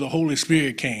room until the Holy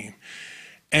Spirit came.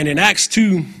 And in Acts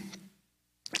 2,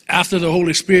 after the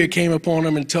Holy Spirit came upon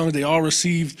them in tongues, they all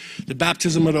received the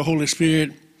baptism of the Holy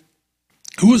Spirit.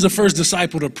 Who was the first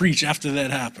disciple to preach after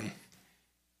that happened?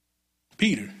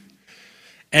 Peter.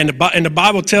 And the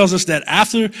Bible tells us that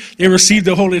after they received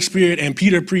the Holy Spirit and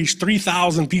Peter preached,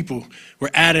 3,000 people were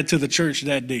added to the church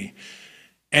that day.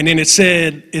 And then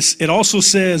it also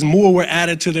says more were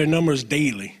added to their numbers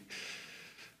daily.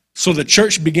 So the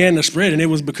church began to spread, and it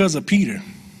was because of Peter.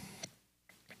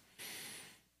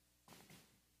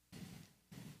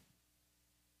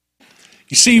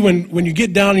 You see, when you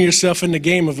get down on yourself in the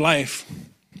game of life,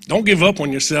 don't give up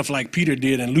on yourself like Peter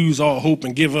did and lose all hope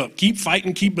and give up. Keep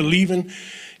fighting, keep believing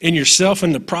in yourself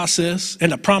and the process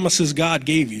and the promises God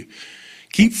gave you.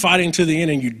 Keep fighting to the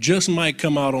end, and you just might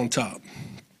come out on top.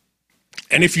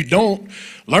 And if you don't,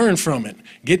 learn from it.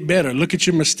 Get better. Look at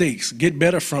your mistakes. Get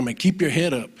better from it. Keep your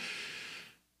head up.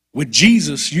 With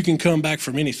Jesus, you can come back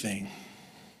from anything.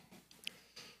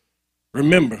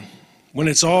 Remember, when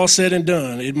it's all said and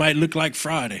done, it might look like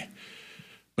Friday,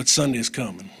 but Sunday's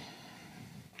coming.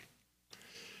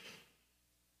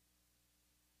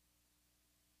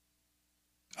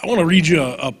 I want to read you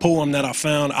a poem that I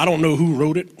found. I don't know who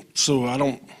wrote it, so I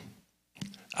don't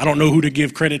know who to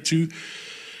give credit to.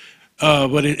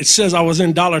 But it says, I was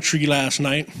in Dollar Tree last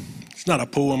night. It's not a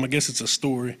poem, I guess it's a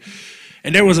story.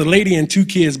 And there was a lady and 2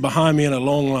 kids behind me in a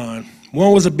long line.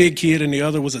 One was a big kid and the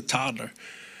other was a toddler.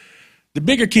 The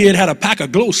bigger kid had a pack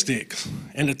of glow sticks,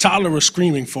 and the toddler was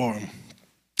screaming for him.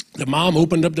 The mom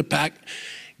opened up the pack,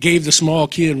 gave the small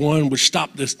kid one, which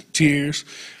stopped the tears.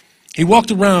 He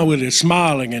walked around with it,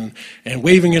 smiling and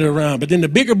waving it around. But then the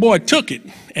bigger boy took it,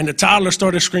 and the toddler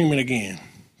started screaming again.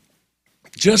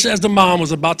 Just as the mom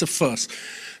was about to fuss,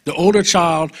 the older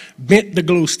child bent the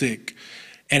glow stick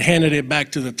and handed it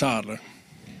back to the toddler.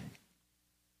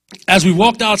 As we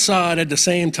walked outside at the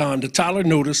same time, the toddler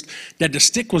noticed that the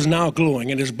stick was now glowing,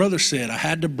 and his brother said, I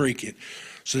had to break it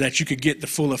so that you could get the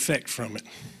full effect from it.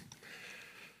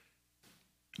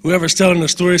 Whoever's telling the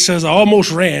story says, I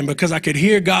almost ran because I could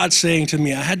hear God saying to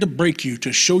me, I had to break you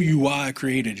to show you why I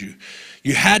created you.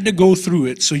 You had to go through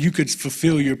it so you could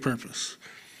fulfill your purpose.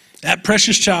 That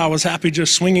precious child was happy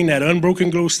just swinging that unbroken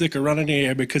glow stick around in the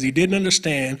air because he didn't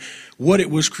understand what it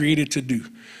was created to do,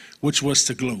 which was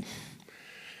to glow.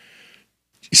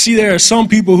 You see, there are some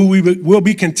people who will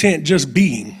be content just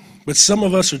being, but some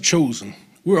of us are chosen.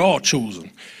 We're all chosen.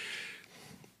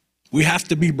 We have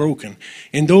to be broken.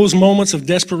 In those moments of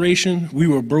desperation, we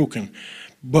were broken.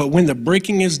 But when the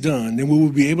breaking is done, then we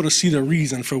will be able to see the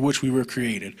reason for which we were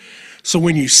created. So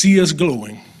when you see us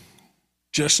glowing,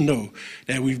 just know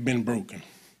that we've been broken.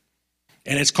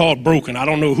 And it's called Broken. I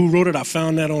don't know who wrote it. I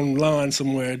found that online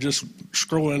somewhere, just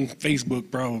scrolling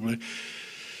Facebook probably.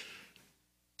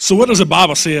 So what does the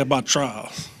Bible say about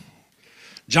trials?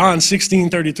 John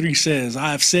 16:33 says,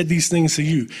 I have said these things to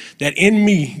you, that in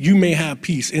me you may have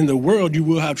peace. In the world you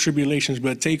will have tribulations,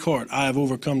 but take heart, I have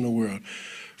overcome the world.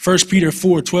 1 Peter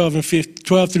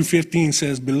 4:12 through 15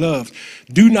 says, Beloved,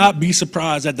 do not be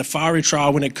surprised at the fiery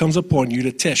trial when it comes upon you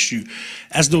to test you,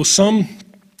 as though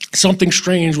something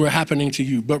strange were happening to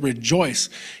you, but rejoice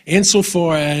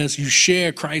insofar as you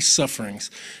share Christ's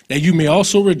sufferings, that you may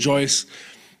also rejoice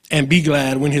and be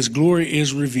glad when his glory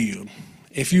is revealed.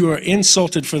 If you are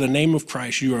insulted for the name of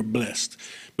Christ, you are blessed,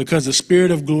 because the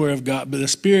Spirit of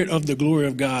the glory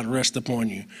of God rests upon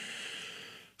you.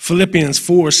 Philippians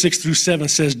 4:6 through 7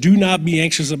 says, Do not be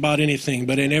anxious about anything,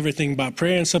 but in everything by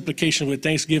prayer and supplication with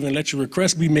thanksgiving, let your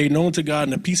requests be made known to God,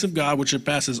 and the peace of God, which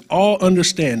surpasses all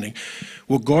understanding,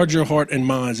 will guard your heart and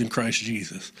minds in Christ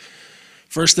Jesus.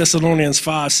 1 Thessalonians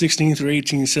 5:16 through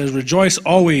 18 says, Rejoice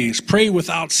always, pray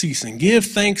without ceasing, give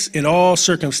thanks in all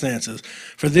circumstances,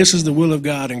 for this is the will of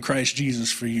God in Christ Jesus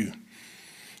for you.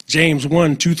 James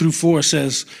 1:2 through 4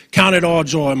 says, Count it all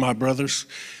joy, my brothers,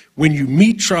 when you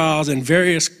meet trials of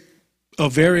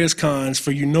various kinds,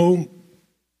 for you know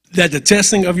that the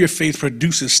testing of your faith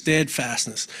produces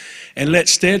steadfastness. And let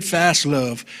steadfast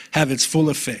love have its full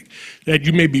effect, that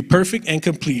you may be perfect and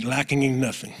complete, lacking in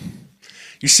nothing.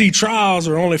 You see, trials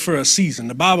are only for a season.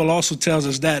 The Bible also tells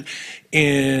us that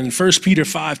in 1 Peter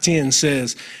 5:10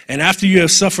 says, And after you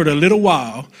have suffered a little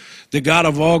while, the God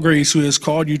of all grace, who has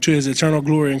called you to his eternal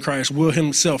glory in Christ, will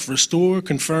himself restore,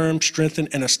 confirm, strengthen,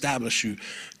 and establish you.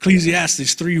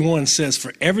 Ecclesiastes 3:1 says,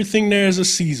 For everything there is a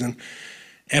season,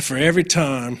 and for every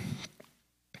time,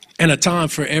 and a time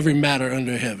for every matter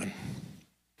under heaven.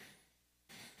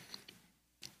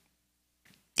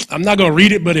 I'm not going to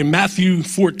read it, but in Matthew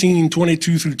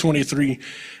 14:22 through 23,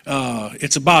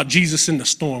 it's about Jesus in the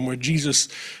storm, where Jesus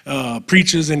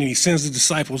preaches and he sends the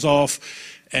disciples off,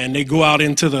 and they go out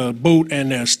into the boat,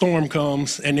 and a storm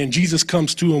comes, and then Jesus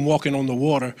comes to them walking on the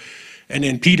water, and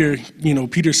then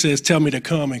Peter says, Tell me to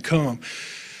come, and come.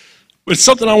 But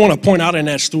something I want to point out in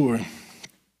that story.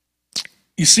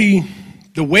 You see,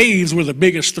 The waves were the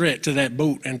biggest threat to that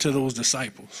boat and to those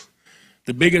disciples.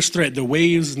 The biggest threat, the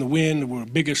waves and the wind were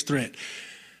the biggest threat.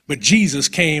 But Jesus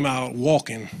came out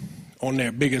walking on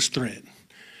their biggest threat.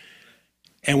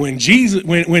 And when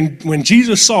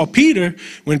Jesus saw Peter,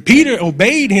 when Peter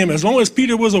obeyed him, as long as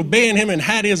Peter was obeying him and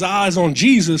had his eyes on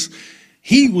Jesus,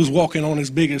 he was walking on his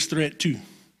biggest threat too.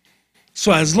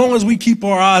 So as long as we keep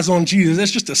our eyes on Jesus,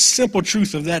 that's just a simple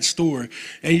truth of that story.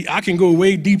 And I can go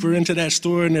way deeper into that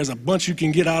story, and there's a bunch you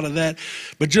can get out of that.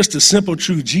 But just a simple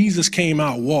truth, Jesus came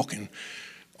out walking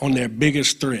on their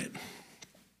biggest threat.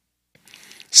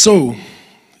 So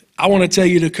I want to tell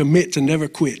you to commit to never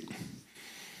quit.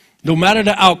 No matter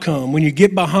the outcome, when you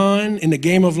get behind in the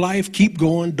game of life, keep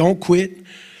going, don't quit.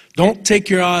 Don't take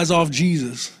your eyes off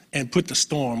Jesus and put the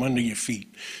storm under your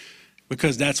feet,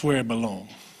 because that's where it belongs.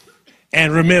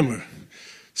 And remember,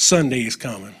 Sunday is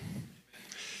coming.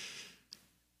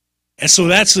 And so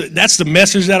that's the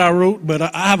message that I wrote, but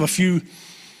I have a few.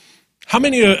 How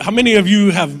many of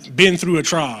you have been through a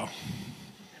trial?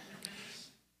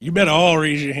 You better all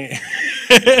raise your hand.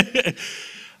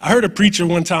 I heard a preacher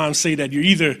one time say that you're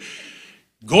either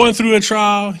going through a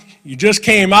trial, you just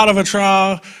came out of a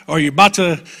trial, or you're about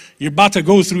to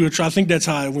go through a trial. I think that's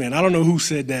how it went. I don't know who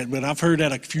said that, but I've heard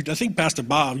that a few. I think Pastor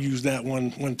Bob used that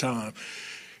one time.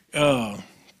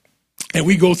 And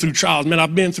we go through trials. Man,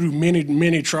 I've been through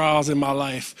many trials in my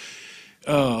life,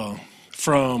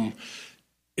 from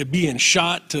it being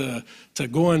shot to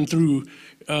going through.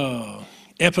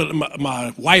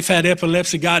 My wife had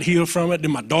epilepsy, got healed from it. Then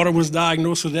my daughter was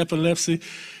diagnosed with epilepsy.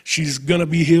 She's going to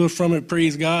be healed from it,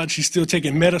 praise God. She's still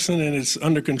taking medicine, and it's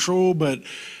under control. But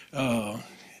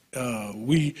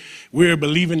we're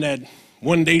believing that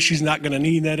one day she's not going to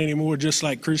need that anymore, just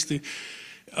like Christy.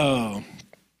 And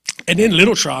then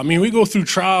little trial. I mean, we go through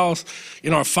trials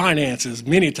in our finances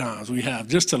many times we have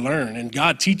just to learn. And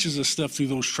God teaches us stuff through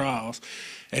those trials.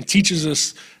 And teaches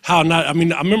us how not. I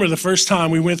mean, I remember the first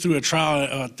time we went through a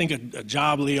trial, I think a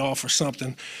job layoff or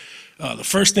something. The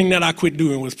first thing that I quit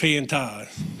doing was paying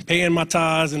my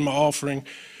tithes and my offering,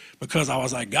 because I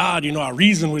was like, God, I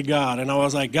reasoned with God, and I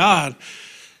was like, God,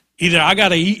 either I got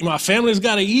to eat, my family's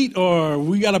got to eat, or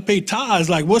we got to pay tithes.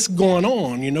 Like, what's going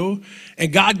on,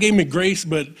 And God gave me grace,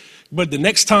 but the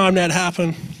next time that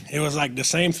happened, it was like the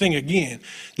same thing again.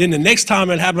 Then the next time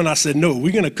it happened, I said, no,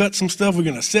 we're going to cut some stuff. We're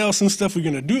going to sell some stuff. We're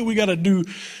going to do what we got to do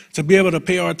to be able to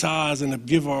pay our tithes and to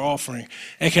give our offering.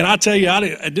 And can I tell you,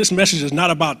 this message is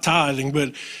not about tithing,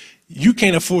 but you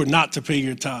can't afford not to pay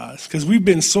your tithes, because we've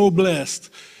been so blessed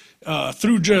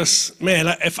through just, man,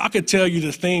 if I could tell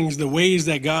you the ways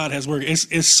that God has worked,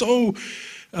 it's so...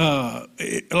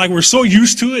 like we're so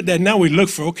used to it that now we look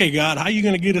for, okay, God, how are you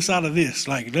going to get us out of this?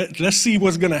 Like, let's see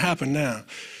what's going to happen now.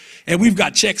 And we've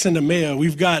got checks in the mail.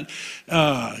 We've got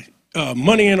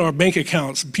money in our bank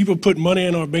accounts. People put money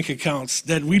in our bank accounts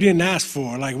that we didn't ask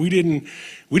for. Like, we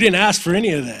didn't ask for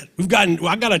any of that.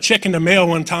 I got a check in the mail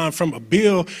one time from a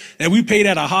bill that we paid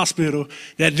at a hospital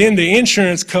that then the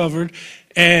insurance covered,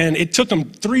 and it took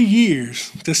them 3 years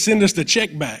to send us the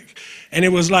check back. And it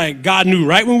was like God knew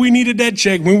right when we needed that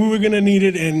check, when we were going to need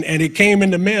it, and it came in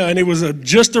the mail, and it was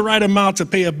just the right amount to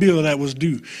pay a bill that was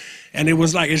due. And it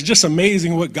was like, it's just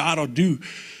amazing what God will do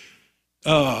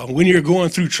when you're going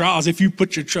through trials if you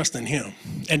put your trust in him.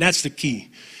 And that's the key.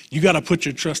 You got to put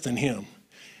your trust in him.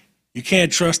 You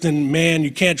can't trust in man.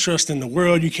 You can't trust in the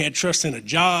world. You can't trust in a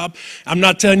job. I'm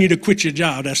not telling you to quit your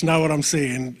job. That's not what I'm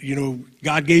saying.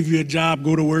 God gave you a job,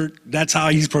 go to work. That's how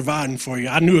he's providing for you.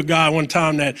 I knew a guy one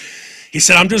time that he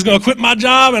said, I'm just going to quit my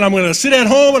job and I'm going to sit at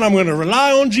home and I'm going to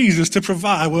rely on Jesus to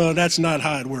provide. Well, that's not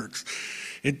how it works.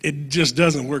 It just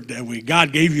doesn't work that way.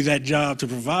 God gave you that job to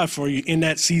provide for you in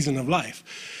that season of life.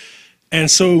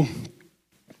 And so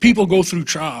people go through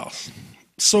trials.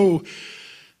 So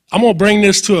I'm going to bring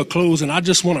this to a close, and I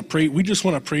just want to pray. We just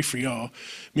want to pray for y'all.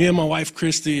 Me and my wife,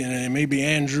 Christy, and maybe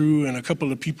Andrew and a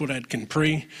couple of people that can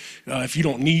pray. If you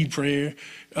don't need prayer,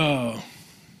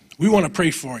 we want to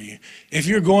pray for you. If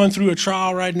you're going through a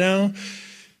trial right now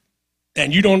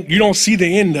and you don't see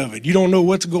the end of it, you don't know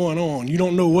what's going on, you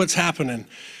don't know what's happening,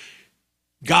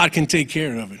 God can take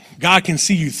care of it. God can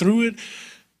see you through it.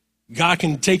 God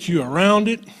can take you around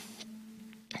it.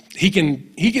 He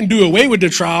can do away with the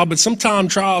trial, but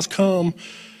sometimes trials come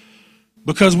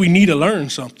because we need to learn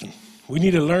something. We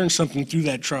need to learn something through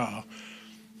that trial.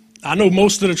 I know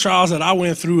most of the trials that I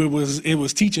went through, it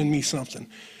was teaching me something.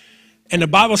 And the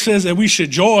Bible says that we should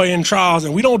joy in trials,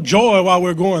 and we don't joy while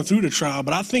we're going through the trial.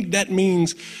 But I think that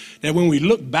means that when we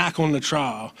look back on the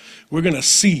trial, we're going to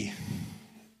see,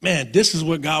 man, this is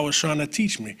what God was trying to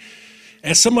teach me.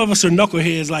 And some of us are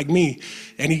knuckleheads like me,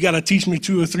 and you got to teach me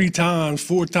 2 or 3 times,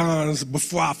 4 times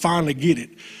before I finally get it.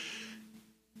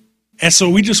 And so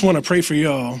we just want to pray for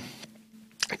y'all.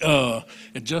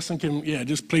 If Justin can,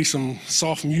 just play some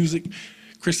soft music.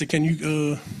 Krista, can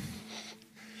you,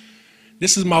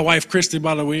 this is my wife, Krista,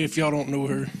 by the way, if y'all don't know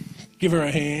her. Give her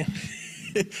a hand.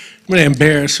 I'm going to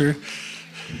embarrass her.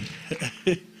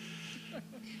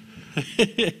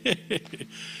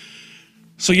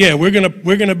 So we're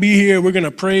gonna be here. We're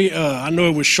gonna pray. I know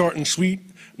it was short and sweet,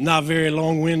 not very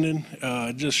long-winded,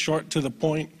 just short to the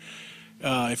point.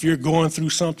 If you're going through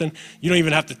something, you don't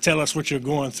even have to tell us what you're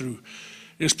going through.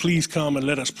 Just please come and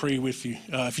let us pray with you.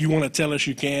 If you want to tell us,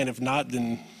 you can. If not,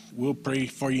 then we'll pray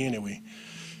for you anyway.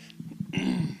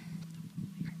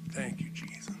 Thank you,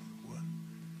 Jesus. What?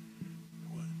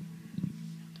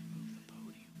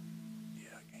 Yeah,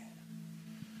 I can.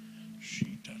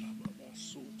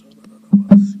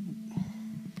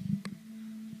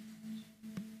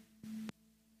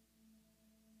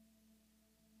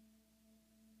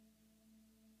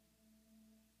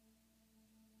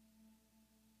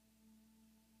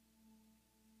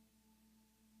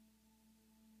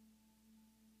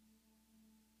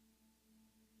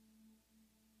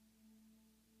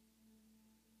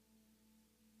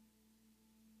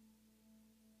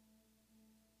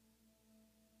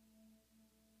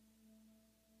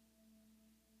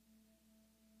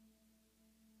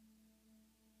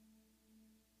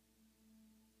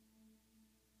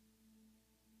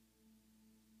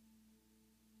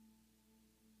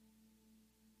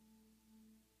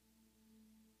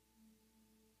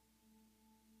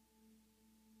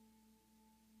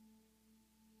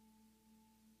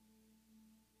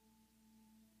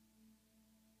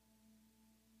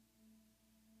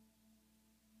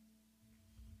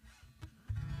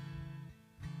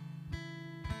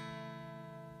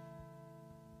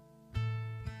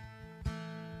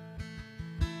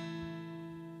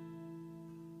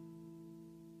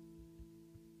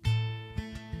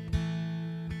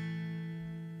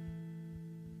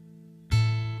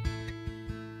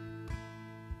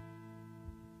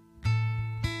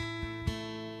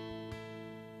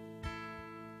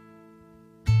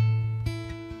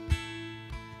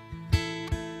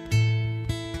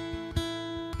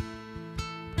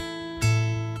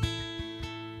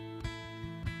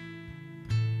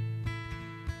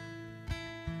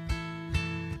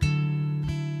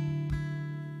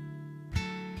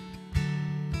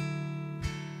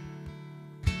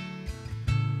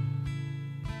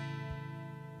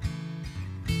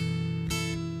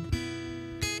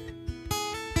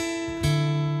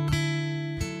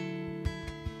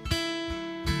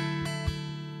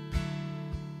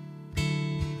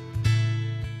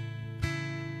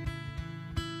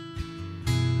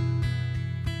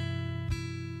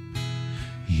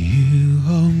 You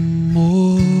are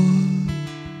more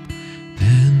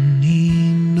than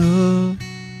enough.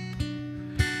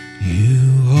 You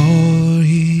are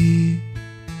here.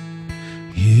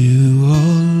 You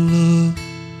are love.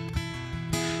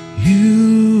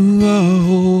 You are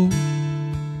hope.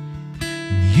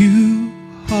 You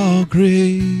are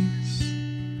grace.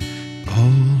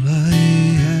 All I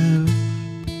have,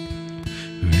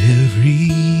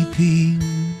 everything.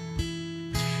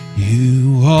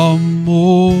 You are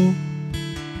more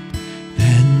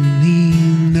than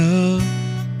enough.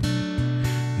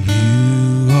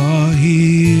 You are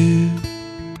here.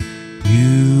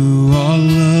 You are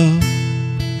love.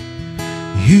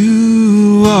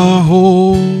 You are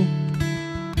hope.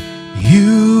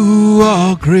 You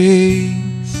are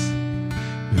grace.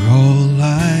 You're all I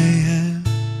have.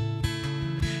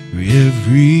 You're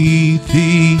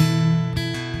everything.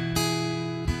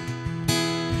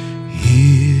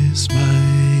 Here's my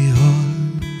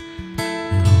heart,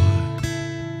 Lord.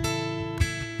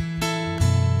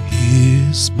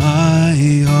 Here's my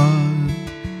heart,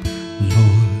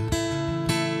 Lord.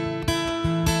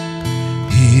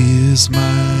 Here's my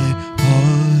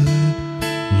heart,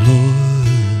 Lord.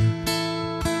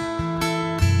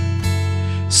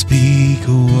 Speak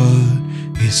what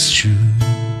is true.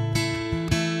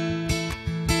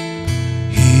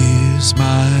 Here's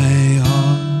my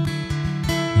heart,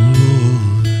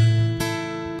 Lord.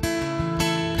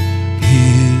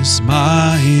 Here's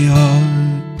my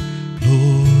heart,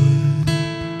 Lord.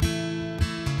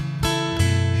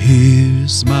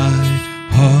 Here's my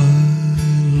heart,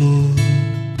 Lord.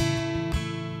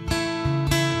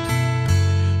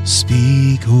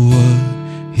 Speak what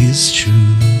is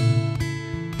true.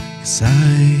 'Cause I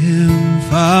am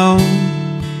found,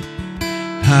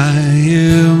 I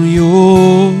am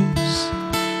yours,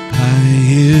 I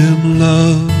am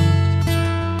loved,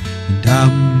 and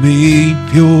I'm made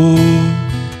pure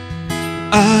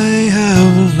I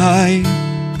have life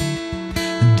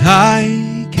and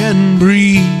I can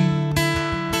breathe.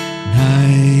 I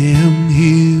am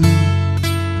healed,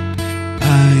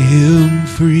 I am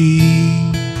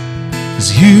free.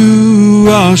 'Cause you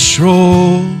are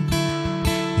strong,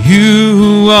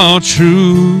 you are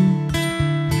true,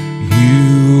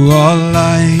 you are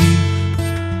life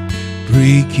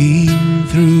breaking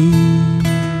through.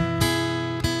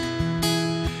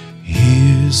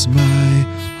 Here's my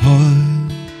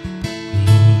heart,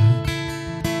 Lord.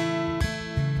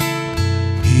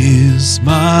 Here's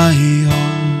my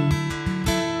heart,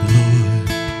 Lord.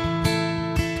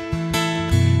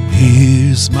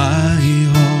 Here's my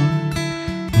heart,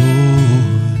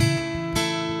 Lord.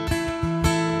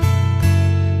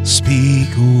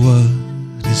 Speak what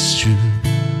is true.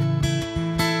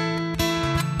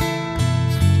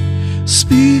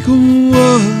 Speak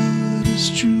what is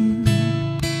true.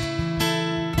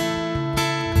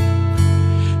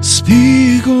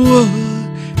 Speak what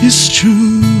is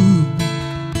true.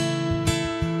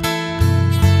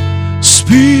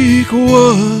 Speak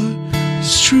what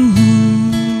is true.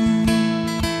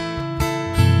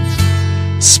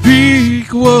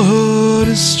 Speak what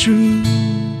is true.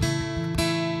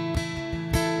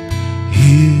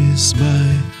 Here's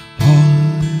my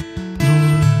heart,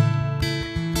 Lord.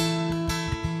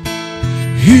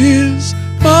 Here's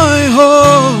my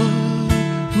heart,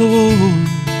 Lord.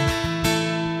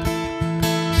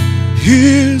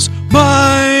 Here's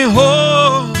my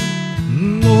heart,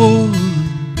 Lord.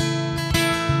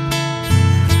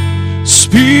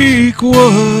 Speak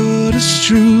what is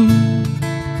true.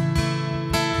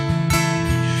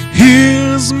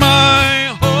 Here's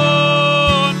my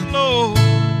heart, Lord.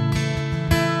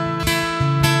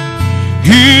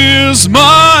 Here's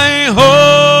my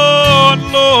heart,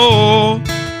 Lord.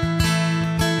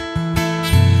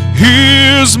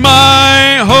 Here's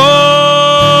my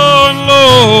heart,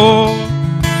 Lord.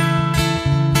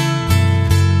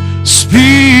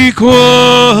 Speak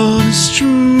what is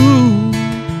true.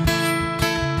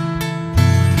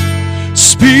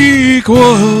 Speak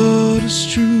what is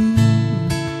true.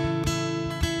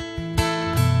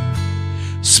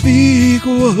 Speak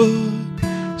what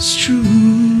is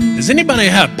true. Does anybody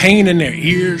have pain in their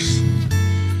ears?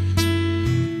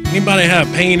 Anybody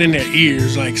have pain in their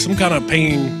ears? Like some kind of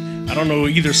pain, I don't know,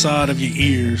 either side of your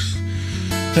ears.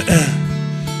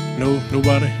 No,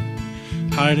 nobody?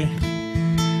 Heidi?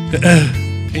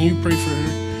 Can you pray for her?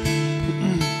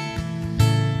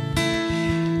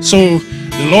 So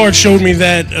the Lord showed me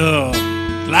that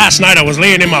last night I was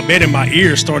laying in my bed and my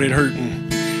ears started hurting.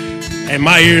 And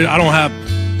my ear, I don't have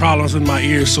problems with my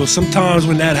ears. So sometimes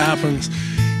when that happens,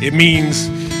 it means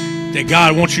that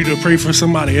God wants you to pray for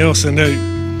somebody else. And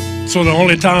so the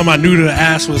only time I knew to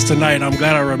ask was tonight. I'm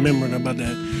glad I remembered about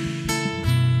that.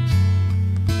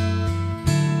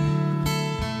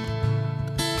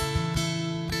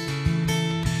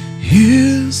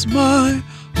 Here's my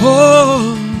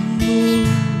heart, Lord.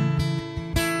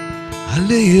 I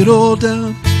lay it all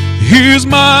down. Here's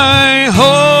my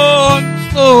heart,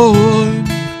 Lord.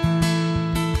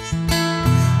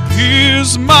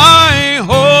 Here's my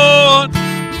heart,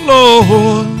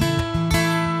 Lord.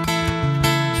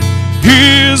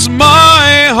 Here's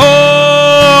my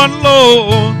heart,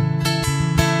 Lord.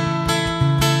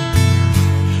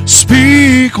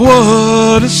 Speak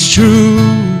what is true.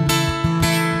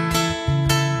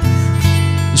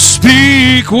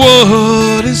 Speak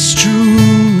what is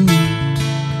true.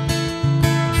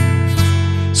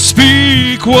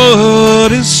 Speak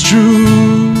what is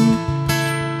true.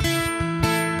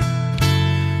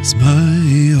 It's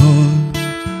my heart,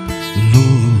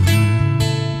 Lord.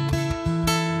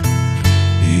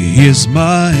 Here's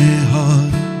my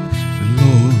heart,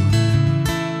 Lord.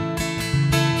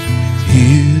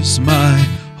 Here's my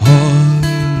heart,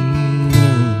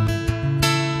 Lord.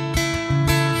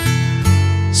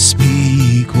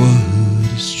 Speak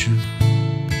what is true.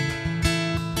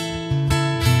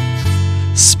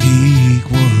 Speak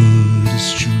what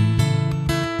is true.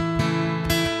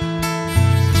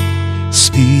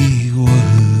 Speak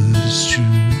what is true.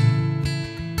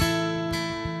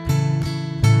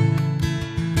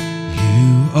 You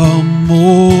are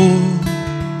more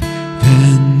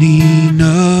than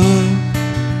enough.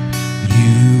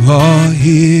 You are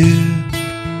here.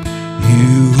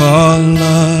 You are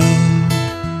love.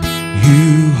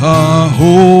 You are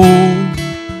hope.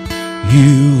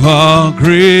 You are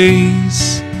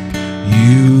grace.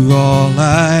 You all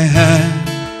I have.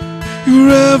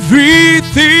 You're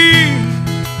everything.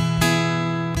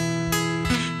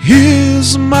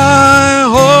 Here's my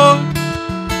heart,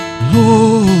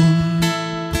 Lord.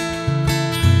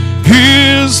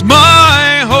 Here's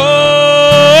my heart,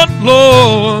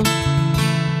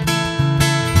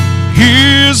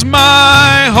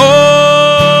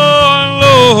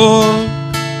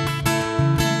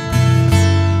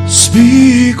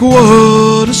 speak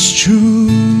what is true.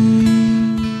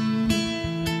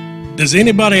 Does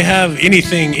anybody have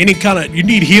anything, you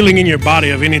need healing in your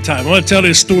body of any type? I want to tell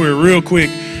this story real quick.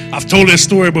 I've told this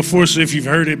story before, so if you've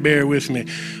heard it, bear with me.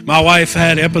 My wife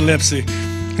had epilepsy,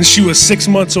 and she was 6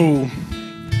 months old.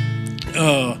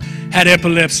 Had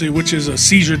epilepsy, which is a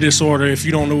seizure disorder. If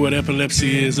you don't know what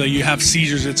epilepsy is, you have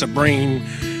seizures. It's a brain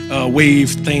wave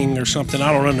thing or something.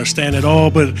 I don't understand it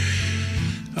all, but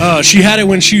she had it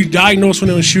when she diagnosed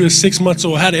when she was 6 months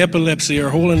old, had epilepsy her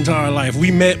whole entire life.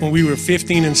 We met when we were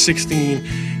 15 and 16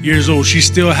 years old. She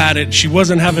still had it. She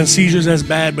wasn't having seizures as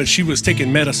bad, but she was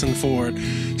taking medicine for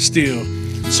it still.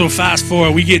 So fast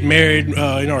forward, we get married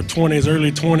in our 20s,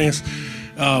 early 20s.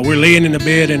 We're laying in the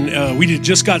bed, and we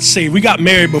just got saved. We got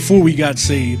married before we got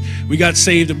saved. We got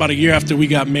saved about a year after we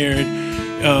got married.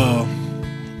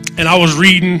 And I was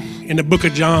reading in the book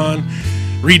of John,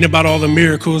 reading about all the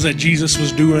miracles that Jesus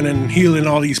was doing and healing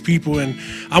all these people. And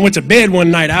I went to bed one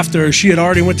night after her. She had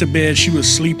already went to bed. She was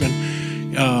sleeping.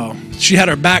 She had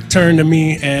her back turned to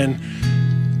me, and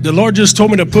the Lord just told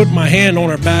me to put my hand on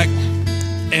her back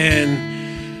and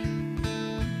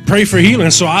pray for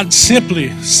healing. So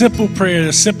simple prayer,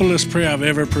 the simplest prayer I've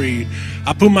ever prayed.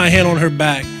 I put my hand on her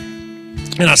back,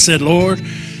 and I said, Lord,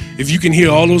 if you can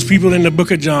heal all those people in the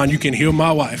book of John, you can heal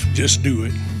my wife. Just do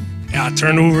it. And I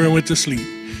turned over and went to sleep.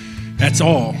 That's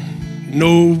all.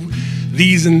 No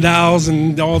these and thous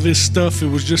and all this stuff. It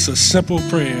was just a simple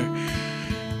prayer.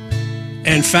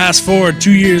 And fast forward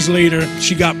 2 years later,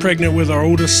 she got pregnant with our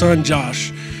oldest son,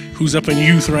 Josh, who's up in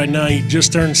youth right now. He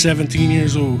just turned 17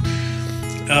 years old.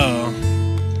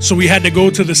 So we had to go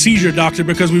to the seizure doctor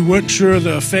because we weren't sure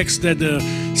the effects that the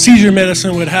seizure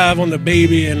medicine would have on the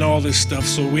baby and all this stuff.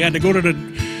 So we had to go to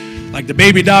the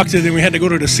baby doctor, then we had to go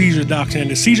to the seizure doctor.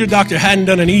 And the seizure doctor hadn't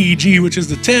done an EEG, which is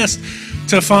the test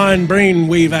to find brain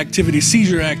wave activity,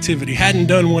 seizure activity. Hadn't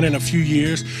done one in a few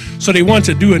years. So they wanted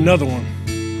to do another one.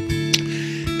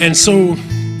 And so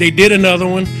they did another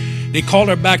one. They called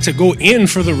her back to go in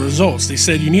for the results. They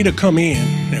said, you need to come in.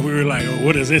 And we were like, oh,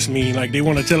 what does this mean? Like, they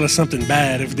want to tell us something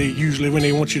bad if they usually, when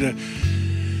they want you to.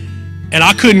 And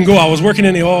I couldn't go. I was working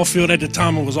in the oil field at the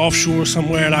time. I was offshore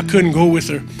somewhere, and I couldn't go with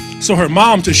her. So her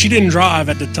mom, she didn't drive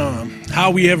at the time.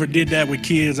 How we ever did that with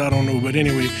kids, I don't know. But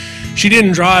anyway, she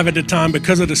didn't drive at the time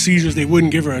because of the seizures. They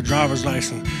wouldn't give her a driver's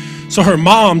license. So her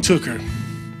mom took her.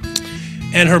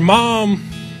 And her mom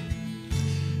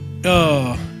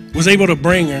was able to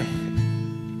bring her.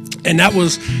 And that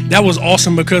was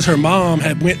awesome because her mom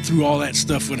had went through all that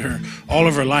stuff with her all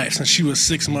of her life since she was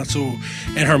 6 months old.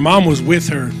 And her mom was with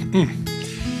her.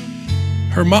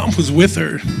 Her mom was with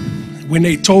her when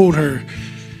they told her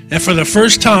that for the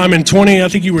first time in I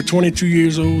think you were 22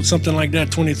 years old, something like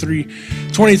that, 23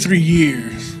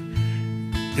 years.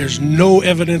 There's no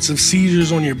evidence of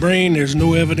seizures on your brain. There's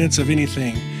no evidence of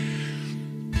anything.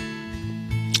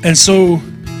 And so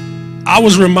I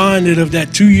was reminded of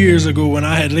that 2 years ago when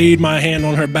I had laid my hand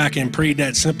on her back and prayed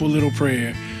that simple little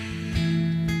prayer.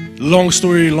 Long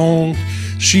story long,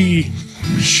 she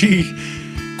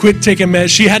quit taking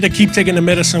medicine. She had to keep taking the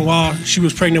medicine while she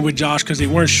was pregnant with Josh because they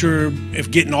weren't sure if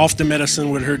getting off the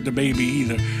medicine would hurt the baby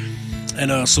either.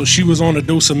 And so she was on a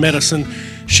dose of medicine.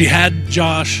 She had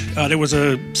Josh. There was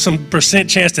some percent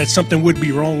chance that something would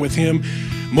be wrong with him.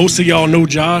 Most of y'all know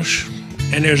Josh,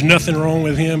 and there's nothing wrong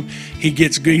with him.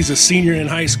 He's a senior in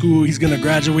high school. He's going to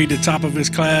graduate the top of his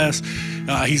class.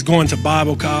 He's going to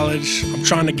Bible college. I'm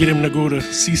trying to get him to go to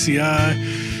CCI.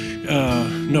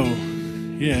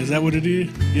 Is that what it is?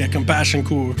 Yeah, Compassion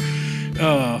Corps.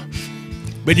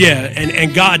 But yeah,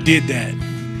 and God did that.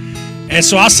 And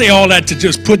so I say all that to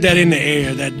just put that in the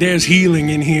air, that there's healing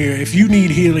in here. If you need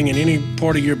healing in any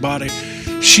part of your body,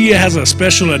 she has a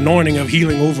special anointing of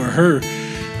healing over her.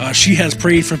 She has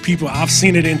prayed for people. I've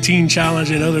seen it in Teen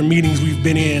Challenge and other meetings we've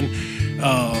been in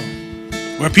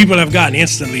where people have gotten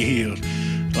instantly healed.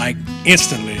 Like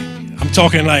instantly. I'm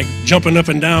talking like jumping up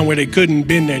and down where they couldn't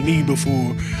bend their knee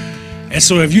before. And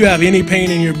so if you have any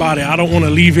pain in your body, I don't want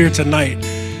to leave here tonight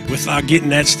without getting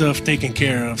that stuff taken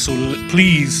care of. So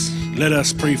please let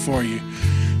us pray for you.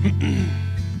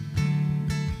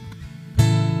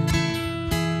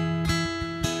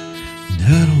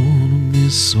 I don't want to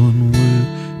miss one word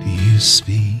you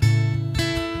speak,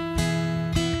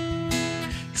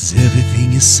 'cause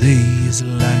everything you say is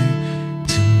light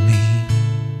to me.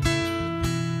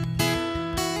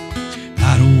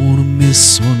 I don't want to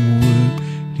miss one word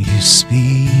you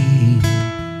speak.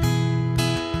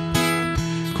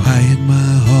 Quiet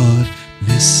my heart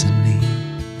listening.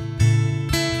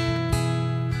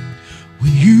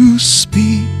 When you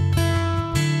speak,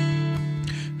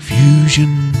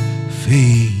 fusion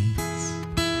fades.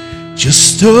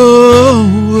 Just just a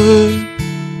word.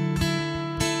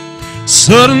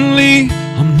 Suddenly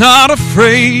I'm not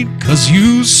afraid, 'cause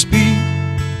you speak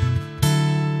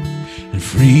and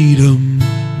freedom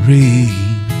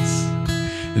reigns.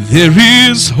 There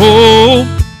is hope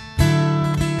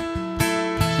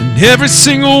in every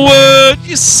single word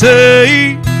you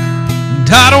say, and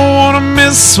I don't want to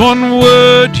miss one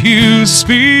word you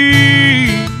speak.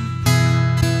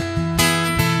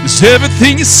 'Cause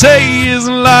everything you say is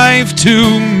life to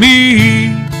me.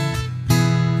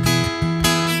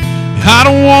 I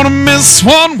don't want to miss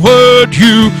one word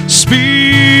you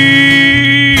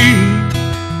speak.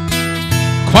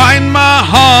 Quiet my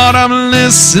heart, I'm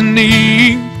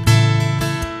listening.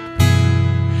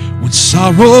 When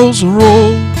sorrows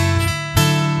roll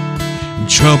and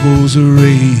troubles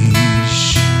rage,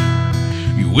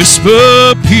 you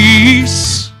whisper peace.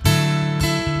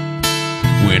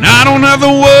 When I don't have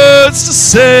the words to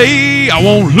say, I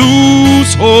won't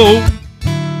lose hope.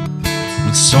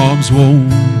 When storms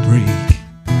won't break,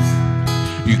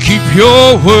 you keep your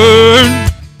word.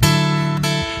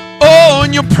 Oh,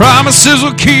 and your promises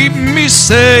will keep me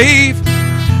safe.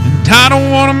 And I don't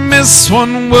want to miss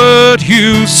one word you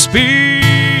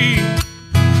speak.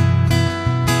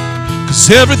 'Cause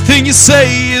everything you say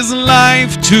is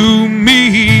life to me.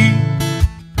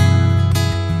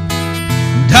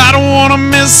 And I don't want to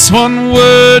miss one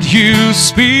word you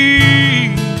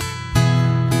speak.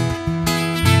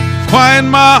 Quiet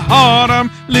my heart, I'm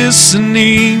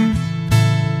listening.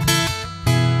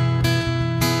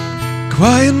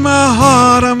 Quiet my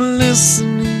heart, I'm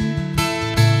listening.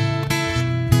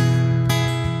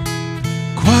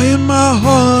 Quiet my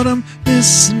heart, I'm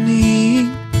listening.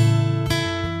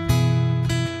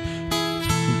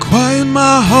 Quiet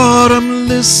my heart, I'm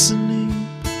listening.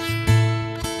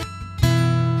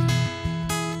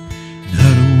 And I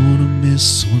don't want to miss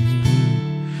one word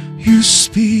you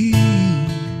speak.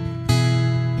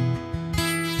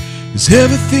 'Cause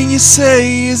everything you say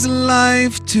is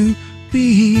life to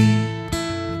me.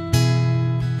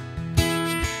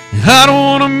 I don't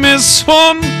want to miss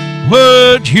one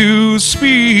word you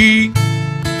speak.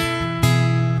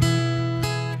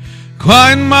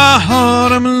 Quiet my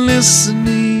heart, I'm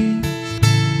listening.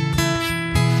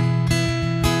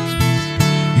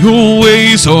 Your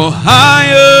ways are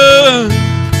higher.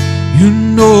 You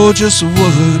know just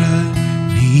what I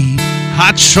need. I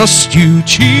trust you,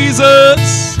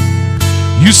 Jesus.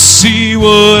 You see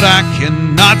what I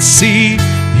cannot see.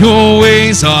 Your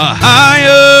ways are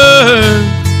higher.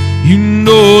 You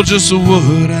know just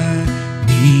what I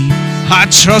need. I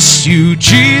trust you,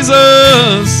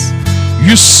 Jesus.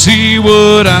 You see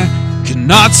what I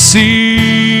cannot see.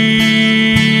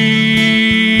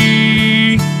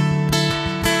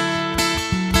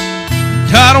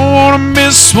 And I don't want to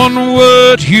miss one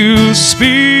word you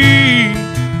speak.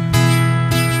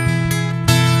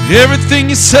 Everything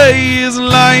you say is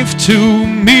life to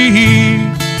me.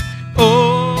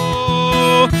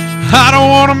 Oh, I don't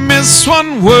want to miss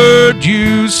one word you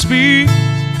speak.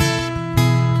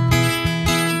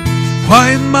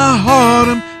 Quiet my heart,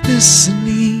 I'm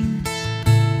listening.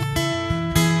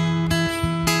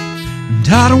 And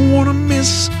I don't want to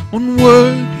miss one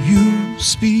word you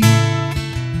speak.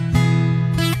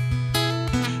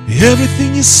 Everything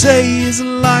you say is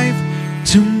life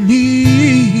to me.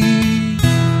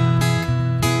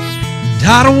 And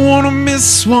I don't want to miss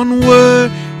one word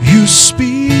you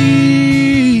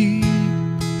speak.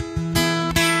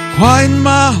 Quiet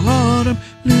my heart, I'm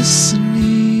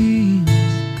listening.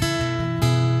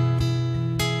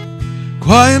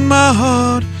 Quiet my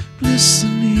heart,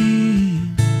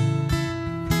 listening.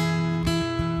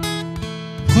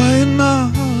 Quiet my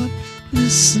heart,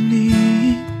 listening.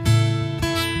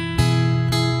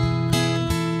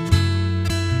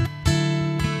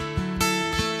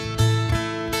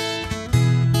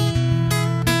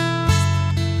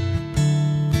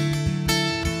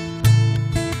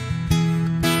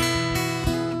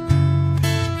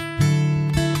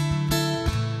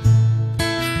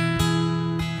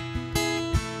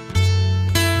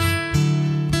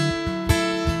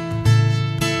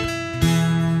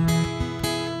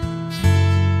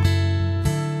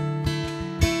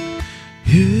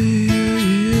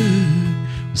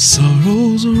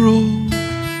 Sorrows roll,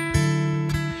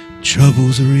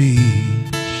 troubles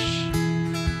rage.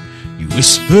 You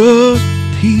whisper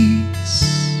peace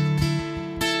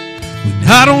when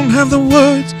I don't have the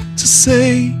words to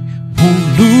say. Won't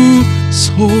lose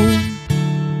hope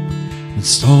when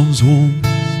storms won't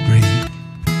break.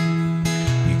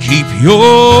 You keep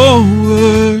your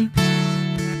word,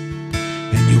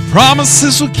 and your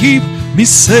promises will keep me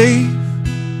safe.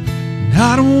 And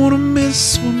I don't want to miss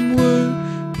one word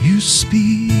you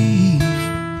speak.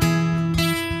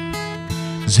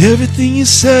 'Cause everything you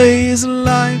say is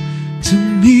life to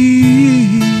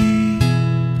me.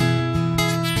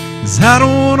 'Cause I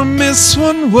don't want to miss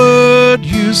one word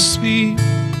you speak.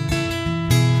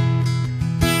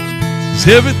 'Cause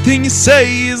everything you say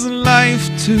is life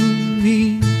to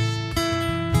me.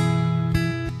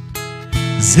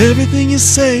 'Cause everything you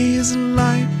say is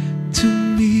life to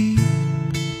me.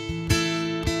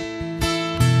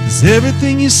 'Cause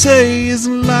everything you say is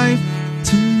life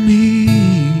to me.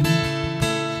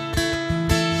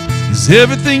 'Cause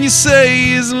everything you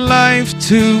say is life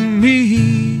to me.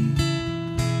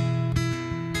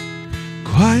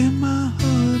 Quiet my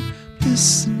heart,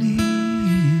 listening.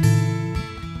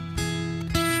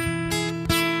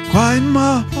 Quiet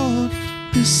my heart,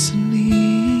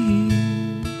 listening.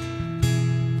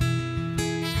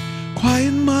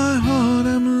 Quiet my heart,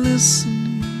 I'm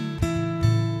listening.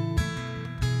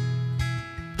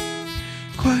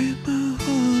 Quiet my